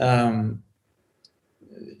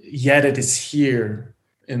 Yet it is here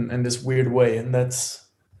in this weird way, and it's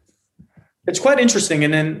quite interesting.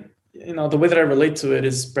 And then, the way that I relate to it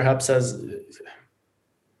is perhaps as,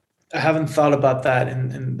 I haven't thought about that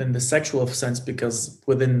in the sexual sense, because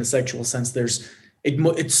within the sexual sense,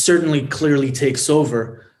 it certainly clearly takes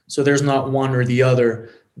over. So there's not one or the other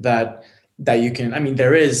that you can, I mean,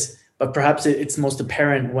 there is, but perhaps it's most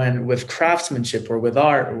apparent when with craftsmanship or with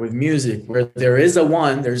art or with music, where there's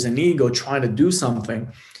an ego trying to do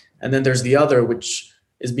something, and then there's the other, which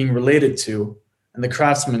is being related to. And the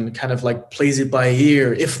craftsman kind of like plays it by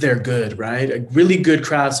ear if they're good, right? A really good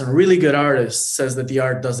craftsman, a really good artist says that the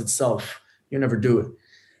art does itself. You never do it.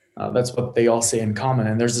 That's what they all say in common.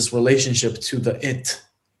 And there's this relationship to the it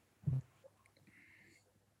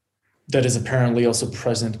that is apparently also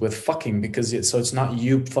present with fucking, because it's not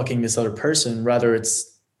you fucking this other person, rather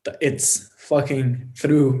it's fucking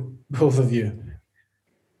through both of you.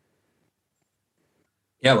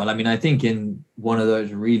 Yeah, well, I mean, I think in one of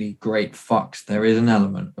those really great fucks, there is an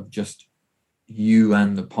element of just you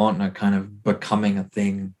and the partner kind of becoming a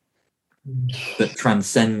thing that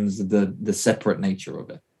transcends the separate nature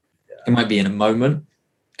of it. Yeah. It might be in a moment.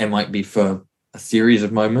 It might be for a series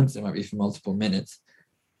of moments. It might be for multiple minutes.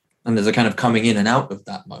 And there's a kind of coming in and out of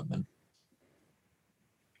that moment.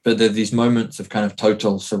 But there are these moments of kind of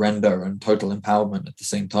total surrender and total empowerment at the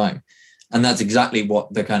same time. And that's exactly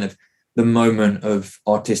what the moment of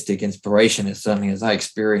artistic inspiration is, certainly as I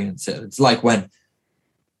experience it. It's like when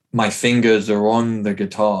my fingers are on the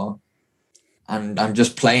guitar and I'm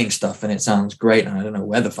just playing stuff and it sounds great and I don't know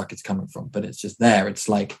where the fuck it's coming from, but it's just there. It's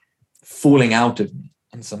like falling out of me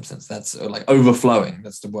in some sense. That's like overflowing.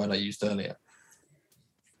 That's the word I used earlier.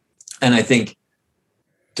 And I think,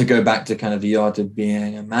 to go back to kind of the art of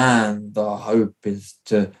being a man, the hope is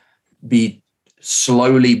to be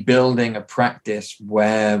slowly building a practice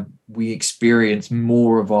where we experience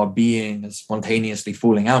more of our being as spontaneously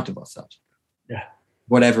falling out of ourselves. Yeah.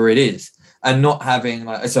 Whatever it is. And not having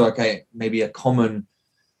maybe a common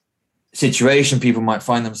situation people might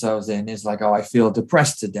find themselves in is like, oh, I feel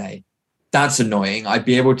depressed today. That's annoying. I'd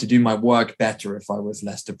be able to do my work better if I was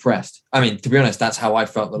less depressed. I mean, to be honest, that's how I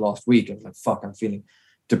felt the last week. I was like, fuck, I'm feeling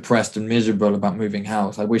depressed and miserable about moving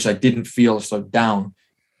house. I wish I didn't feel so down,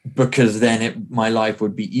 because then my life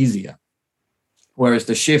would be easier. Whereas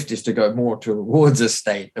the shift is to go more towards a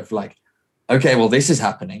state of like, okay, well, this is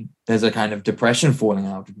happening. There's a kind of depression falling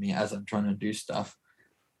out of me as I'm trying to do stuff.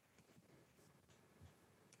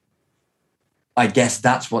 I guess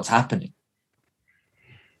that's what's happening.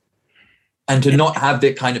 And to not have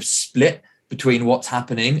that kind of split between what's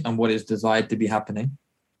happening and what is desired to be happening.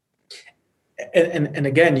 And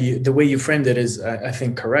again, the way you framed it is, I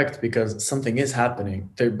think, correct, because something is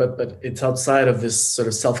happening there, but it's outside of this sort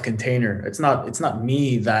of self-container. It's not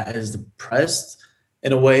me that is depressed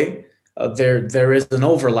in a way. There is an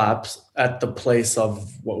overlap at the place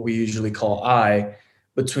of what we usually call I,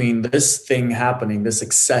 between this thing happening, this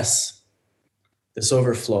excess, this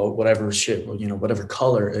overflow, whatever shit, whatever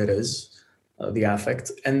color it is. The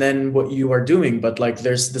affect, and then what you are doing. But like,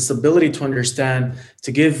 there's this ability to understand,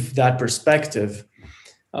 to give that perspective,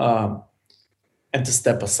 and to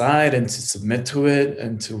step aside and to submit to it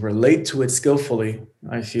and to relate to it skillfully,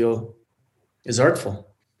 I feel is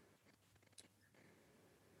artful.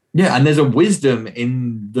 Yeah, and there's a wisdom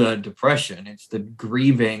in the depression. It's the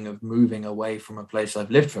grieving of moving away from a place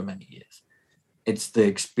I've lived for many years. It's the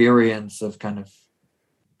experience of kind of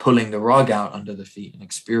pulling the rug out under the feet and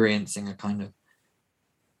experiencing a kind of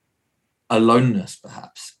aloneness,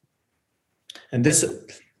 perhaps. And this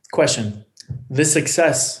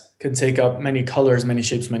success can take up many colors, many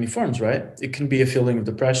shapes, many forms, right? It can be a feeling of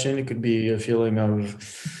depression. It could be a feeling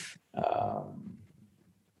of,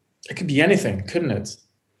 it could be anything, couldn't it?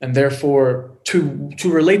 And therefore, to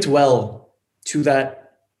relate well to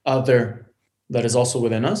that other that is also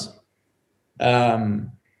within us,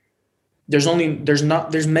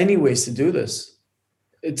 there's many ways to do this.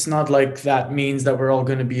 It's not like that means that we're all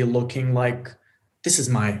going to be looking like, this is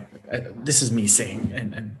me saying,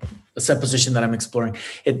 and a supposition that I'm exploring.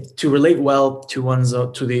 To relate well to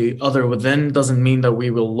the other within doesn't mean that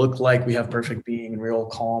we will look like we have perfect being and we're all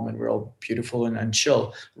calm and we're all beautiful and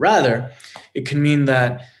chill. Rather, it can mean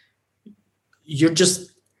that you're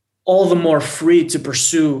just all the more free to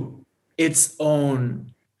pursue its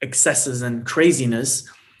own excesses and craziness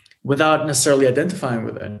without necessarily identifying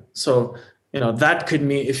with it. So, that could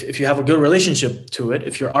mean if you have a good relationship to it,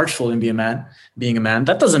 if you're artful in being a man,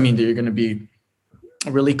 that doesn't mean that you're going to be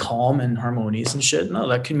really calm and harmonious and shit. No,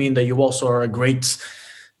 that can mean that you also are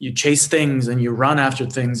you chase things and you run after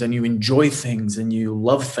things and you enjoy things and you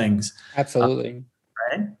love things. Absolutely.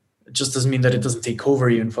 Right? It just doesn't mean that it doesn't take over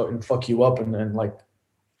you and fuck you up and then like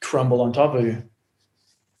crumble on top of you.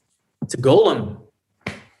 It's a golem.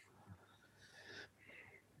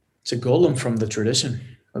 It's a golem from the tradition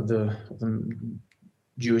of the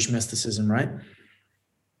Jewish mysticism, right?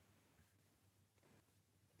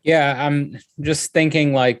 Yeah, I'm just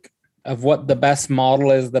thinking like of what the best model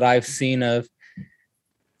is that I've seen of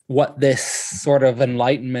what this sort of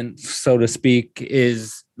enlightenment, so to speak,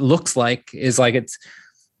 looks like it's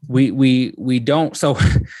we don't. So,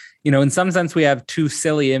 in some sense, we have two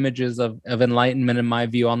silly images of enlightenment, in my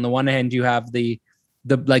view. On the one hand, you have the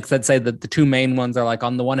like, let's say that the two main ones are like,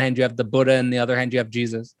 on the one hand, you have the Buddha, and the other hand, you have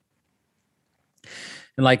Jesus.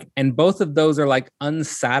 And both of those are like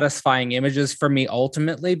unsatisfying images for me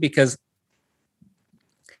ultimately, because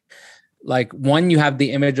like one, you have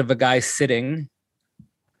the image of a guy sitting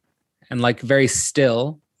and like very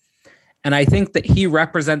still. And I think that he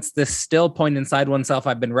represents this still point inside oneself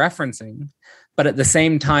I've been referencing. But at the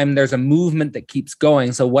same time, there's a movement that keeps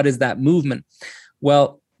going. So what is that movement?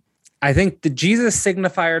 Well, I think the Jesus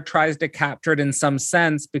signifier tries to capture it in some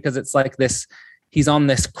sense, because it's like this, he's on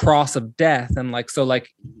this cross of death. And like, so like,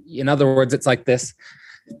 in other words, it's like this.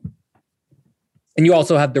 And you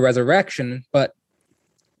also have the resurrection. But,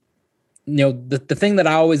 the thing that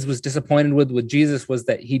I always was disappointed with Jesus was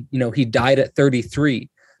that he died at 33.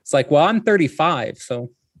 It's like, well, I'm 35.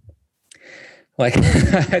 So like,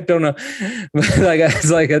 I don't know. Like, it's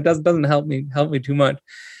like, it doesn't help me too much.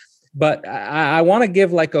 But I want to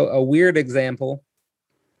give like a weird example,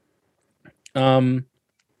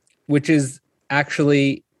 which is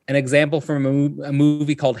actually an example from a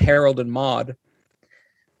movie called Harold and Maude.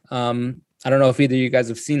 I don't know if either of you guys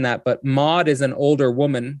have seen that, but Maude is an older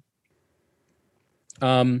woman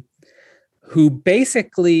who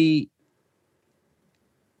basically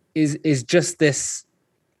is just this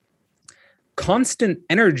constant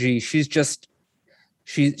energy. She's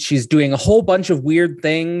doing a whole bunch of weird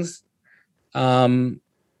things.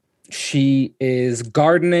 She is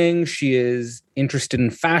gardening. She is interested in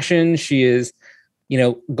fashion. She is,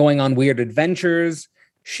 going on weird adventures.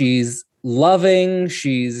 She's loving.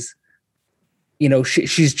 She's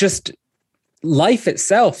just life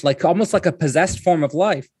itself, like almost like a possessed form of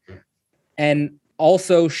life. And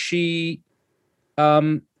also she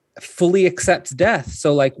fully accepts death.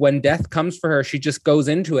 So like when death comes for her, she just goes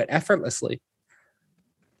into it effortlessly.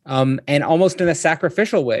 And almost in a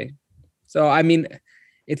sacrificial way. So, I mean,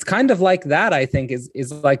 it's kind of like that, I think,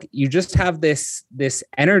 is like you just have this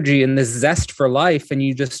energy and this zest for life, and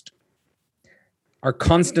you just are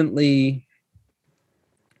constantly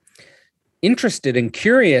interested and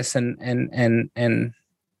curious and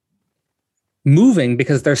moving,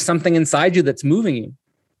 because there's something inside you that's moving you.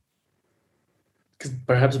 Because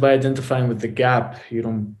perhaps by identifying with the gap, you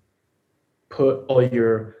don't put all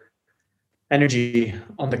your energy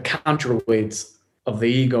on the counterweights of the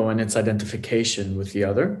ego and its identification with the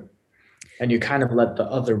other, and you kind of let the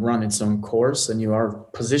other run its own course, and you are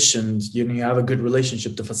positioned, you have a good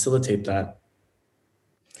relationship to facilitate that.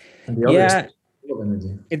 And the yeah,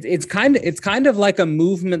 it's kind of like a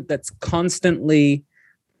movement that's constantly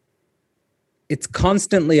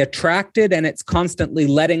attracted, and it's constantly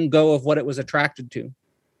letting go of what it was attracted to.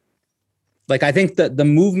 Like, I think that the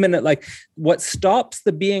movement, like what stops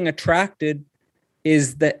the being attracted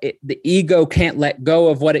is that the ego can't let go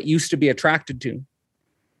of what it used to be attracted to.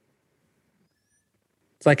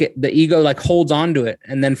 It's like the ego like holds on to it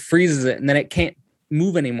and then freezes it, and then it can't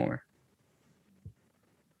move anymore.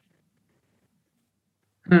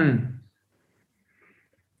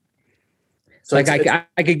 So like I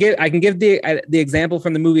can give the example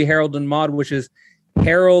from the movie Harold and Maude, which is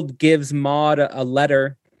Harold gives Maude a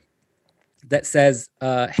letter that says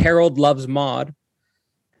Harold loves Maude.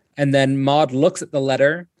 And then Maude looks at the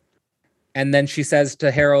letter, and then she says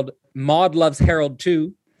to Harold, Maude loves Harold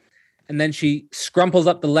too. And then she scrumples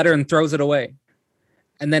up the letter and throws it away.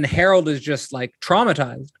 And then Harold is just like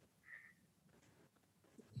traumatized.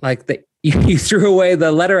 Like you threw away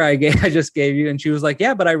the letter I just gave you. And she was like,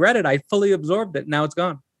 yeah, but I read it. I fully absorbed it. Now it's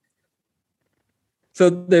gone. So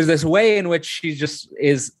there's this way in which she just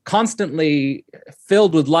is constantly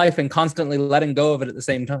filled with life and constantly letting go of it at the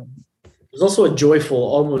same time. There's also a joyful,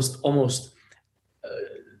 almost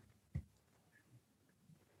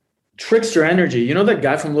trickster energy. You know that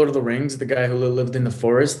guy from Lord of the Rings, the guy who lived in the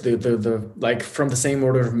forest, the like from the same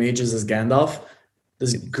order of mages as Gandalf,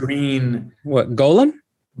 this green. What, Golem?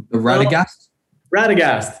 The Radagast?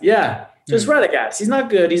 Radagast, yeah. Just Radagast. He's not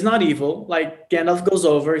good. He's not evil. Like Gandalf goes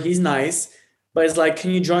over. He's nice, but it's like, can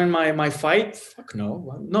you join my fight? Fuck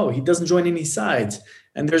no. No, he doesn't join any sides.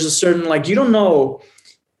 And there's a certain like you don't know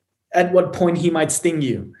at what point he might sting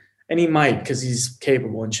you, and he might because he's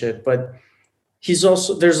capable and shit. But he's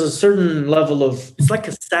also there's a certain level of it's like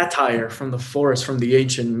a satire from the forest, from the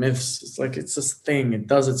ancient myths. It's like it's this thing. It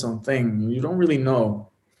does its own thing. You don't really know.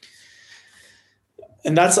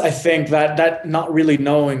 And that's, I think, that not really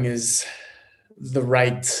knowing is the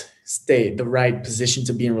right state, the right position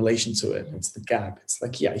to be in relation to it. It's the gap. It's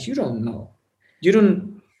like, yeah, you don't know. You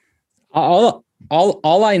don't. All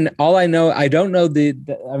I know, I don't know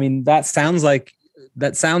I mean, that sounds like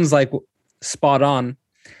spot on,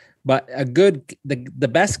 but the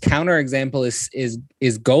best counterexample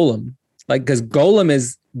is Golem. Like, because Golem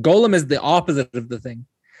is the opposite of the thing.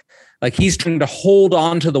 Like, he's trying to hold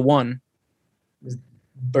on to the one.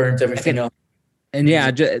 Burnt everything up. And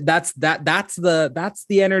yeah, that's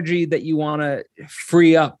the energy that you want to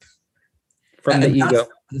free up from the ego.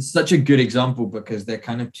 It's such a good example because they're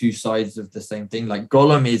kind of two sides of the same thing. Like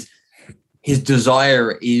Golem his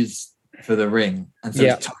desire is for the ring, and so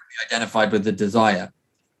it's totally identified with the desire.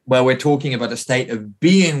 Where we're talking about a state of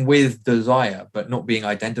being with desire, but not being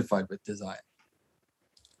identified with desire.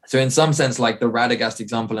 So in some sense, like the Radagast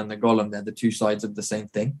example and the Golem, they're the two sides of the same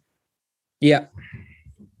thing. Yeah.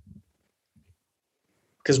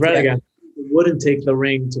 Because Radagast wouldn't take the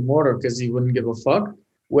ring to Mordor because he wouldn't give a fuck.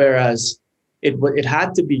 Whereas it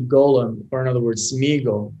had to be Golem, or in other words,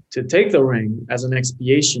 Smeagol, to take the ring as an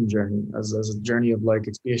expiation journey, as a journey of like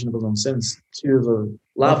expiation of his own sins to the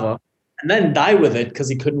lava, and then die with it because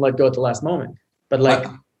he couldn't let go at the last moment. But like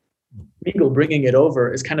Smeagol bringing it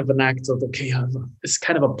over is kind of an act of, okay, it's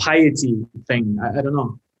kind of a piety thing. I don't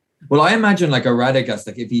know. Well, I imagine like a Radagast,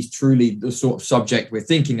 like if he's truly the sort of subject we're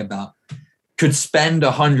thinking about, could spend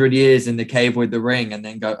 100 years in the cave with the ring and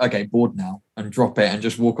then go, okay, bored now, and drop it and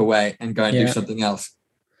just walk away and go and do something else.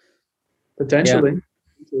 Potentially.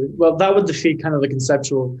 Yeah. Well, that would defeat kind of the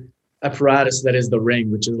conceptual apparatus that is the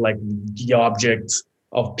ring, which is like the object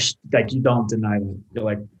of, like, you don't deny that. You're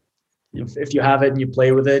like, if you have it and you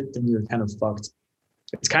play with it, then you're kind of fucked.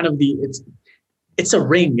 It's kind of it's a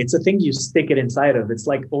ring. It's a thing you stick it inside of. It's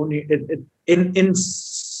like only in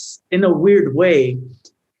a weird way.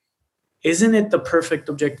 Isn't it the perfect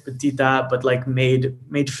object petita, but like made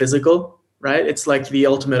physical, right? It's like the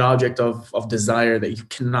ultimate object of desire that you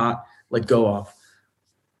cannot let go of.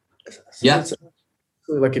 So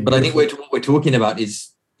but I think what we're talking about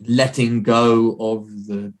is letting go of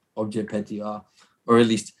the object petita, or at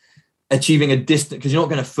least achieving a distance, because you're not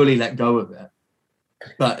going to fully let go of it,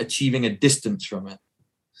 but achieving a distance from it.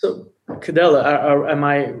 So, Cadell, am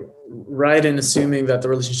I right in assuming that the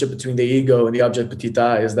relationship between the ego and the object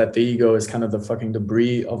petita is that the ego is kind of the fucking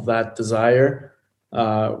debris of that desire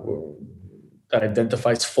that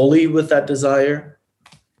identifies fully with that desire?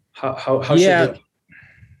 How should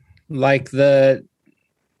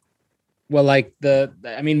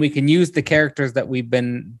I mean, we can use the characters that we've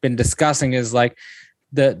been discussing as like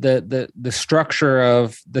the structure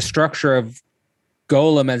of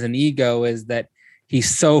Golem as an ego is that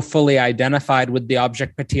he's so fully identified with the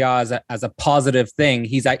object petita as a positive thing.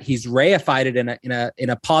 He's reified it in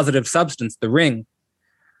a positive substance, the ring.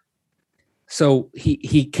 So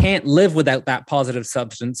he can't live without that positive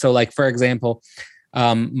substance. So, like, for example,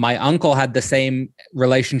 my uncle had the same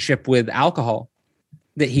relationship with alcohol,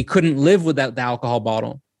 that he couldn't live without the alcohol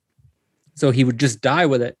bottle, so he would just die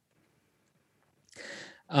with it.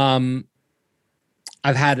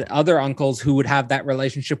 I've had other uncles who would have that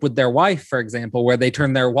relationship with their wife, for example, where they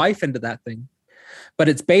turn their wife into that thing. But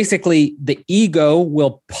it's basically the ego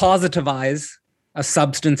will positivize a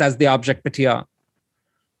substance as the object petita.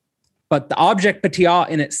 But the object petita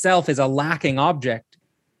in itself is a lacking object.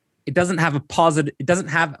 It doesn't have a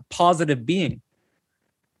positive being.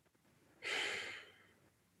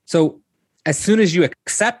 So as soon as you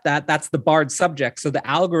accept that, that's the barred subject. So the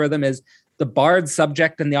algorithm is the barred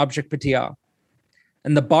subject and the object petita.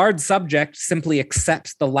 And the barred subject simply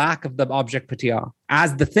accepts the lack of the object petita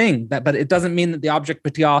as the thing. But it doesn't mean that the object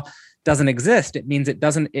petita doesn't exist. It means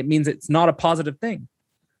it's not a positive thing.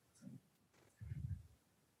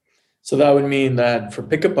 So that would mean that for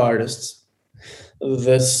pickup artists,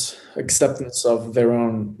 this acceptance of their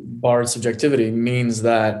own barred subjectivity means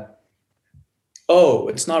that, oh,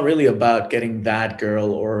 it's not really about getting that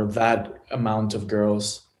girl or that amount of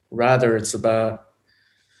girls. Rather, it's about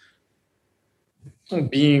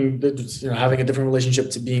being, having a different relationship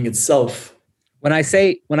to being itself. When I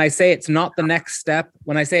say it's not the next step,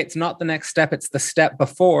 it's the step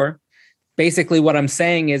before. Basically, what I'm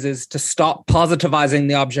saying is to stop positivizing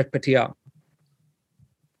the object patya.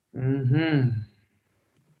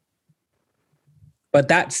 But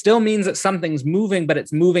that still means that something's moving, but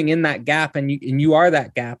it's moving in that gap, and you are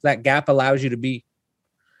that gap. That gap allows you to be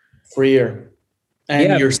freer,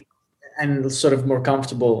 and you're and sort of more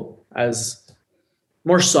comfortable, as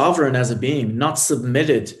more sovereign as a being, not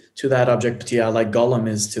submitted to that object patya like Gollum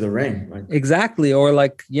is to the ring. Like, exactly, or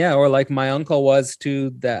like my uncle was to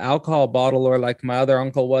the alcohol bottle, or like my other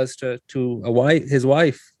uncle was to his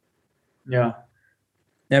wife. Yeah,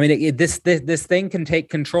 I mean, this thing can take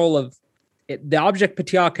control of it. The object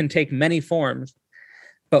patya can take many forms,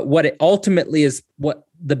 but what it ultimately is, what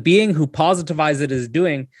the being who positivizes it is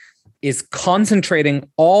doing, is concentrating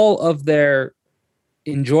all of their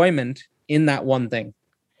enjoyment in that one thing.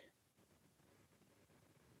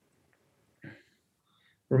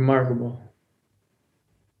 Remarkable.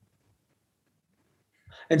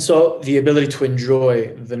 And so the ability to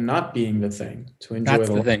enjoy the not being the thing, to enjoy that's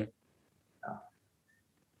the thing. Yeah.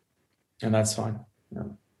 And that's fine. Yeah.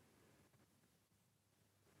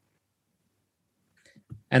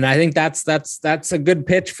 And I think that's a good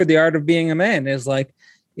pitch for the art of being a man, is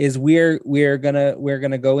we're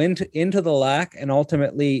gonna go into the lack and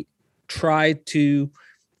ultimately try to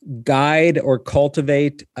guide or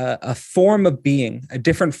cultivate a form of being, a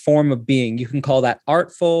different form of being. You can call that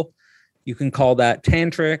artful, you can call that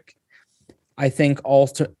tantric. I think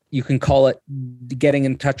also you can call it getting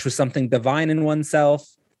in touch with something divine in oneself.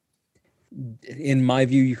 In my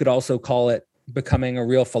view, you could also call it becoming a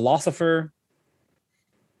real philosopher.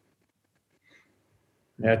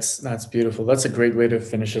 That's beautiful. That's a great way to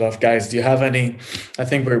finish it off. Guys, do you have any, I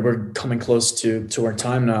think we're coming close to our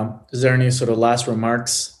time now. Is there any sort of last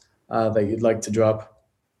remarks that you'd like to drop?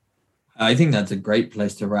 I think that's a great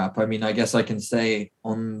place to wrap. I mean, I guess I can say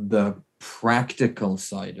on the practical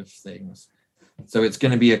side of things. So it's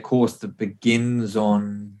going to be a course that begins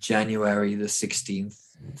on January the 16th,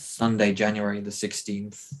 Sunday, January the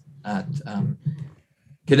 16th at,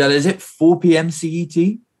 Cadell, is it 4 p.m.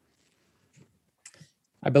 CET?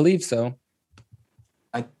 I believe so.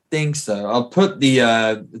 I think so. I'll put the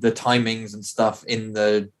timings and stuff in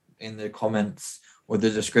the comments or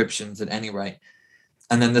the descriptions at any rate.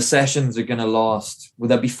 And then the sessions are going to last, will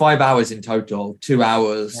there be 5 hours in total, 2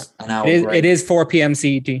 hours, an hour break? It is 4 p.m.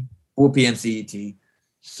 CET. 4 p.m. CET.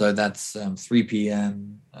 So that's 3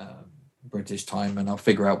 p.m. British time, and I'll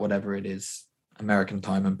figure out whatever it is, American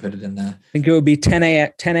time, and put it in there. I think it would be 10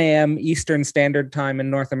 a.m. Eastern Standard Time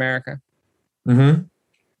in North America. Mm-hmm.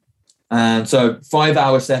 And so 5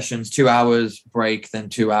 hour sessions, 2 hours break, then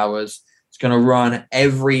 2 hours. It's going to run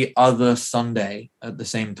every other Sunday at the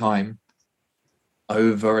same time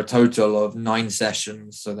over a total of 9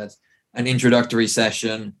 sessions. So that's an introductory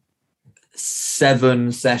session,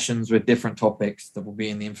 7 sessions with different topics that will be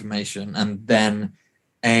in the information, and then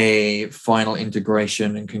a final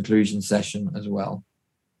integration and conclusion session as well.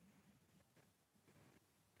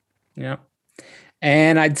 Yeah.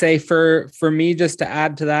 And I'd say for me, just to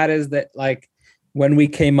add to that, is that like when we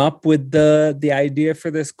came up with the idea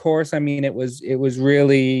for this course, I mean, it was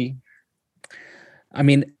really, I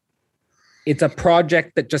mean, it's a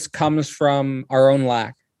project that just comes from our own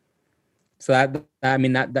lack. So that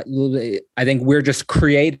I think we're just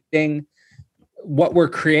creating, what we're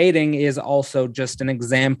creating is also just an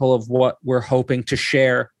example of what we're hoping to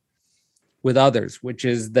share with others, which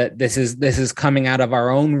is that this is coming out of our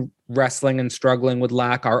own wrestling and struggling with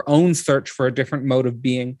lack, our own search for a different mode of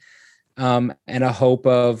being, and a hope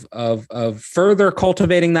of further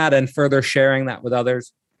cultivating that and further sharing that with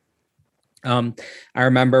others. I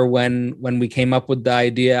remember when we came up with the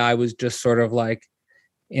idea, I was just sort of like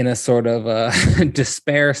in a sort of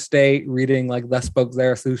despair state, reading like Thus Spoke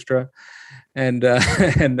Zarathustra, and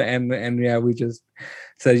yeah, we just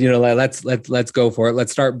said, let's go for it.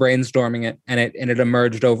 Let's start brainstorming it, and it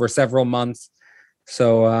emerged over several months.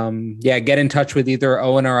 So get in touch with either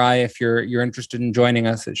Owen or I if you're interested in joining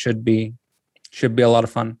us. It should be a lot of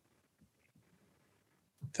fun.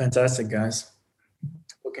 Fantastic, guys.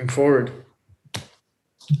 Looking forward.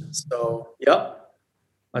 So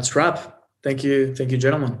let's wrap. Thank you,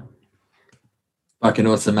 gentlemen. Fucking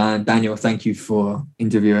awesome, man. Daniel, thank you for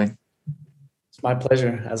interviewing. It's my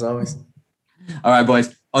pleasure, as always. All right,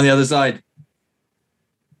 boys. On the other side.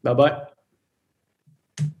 Bye-bye.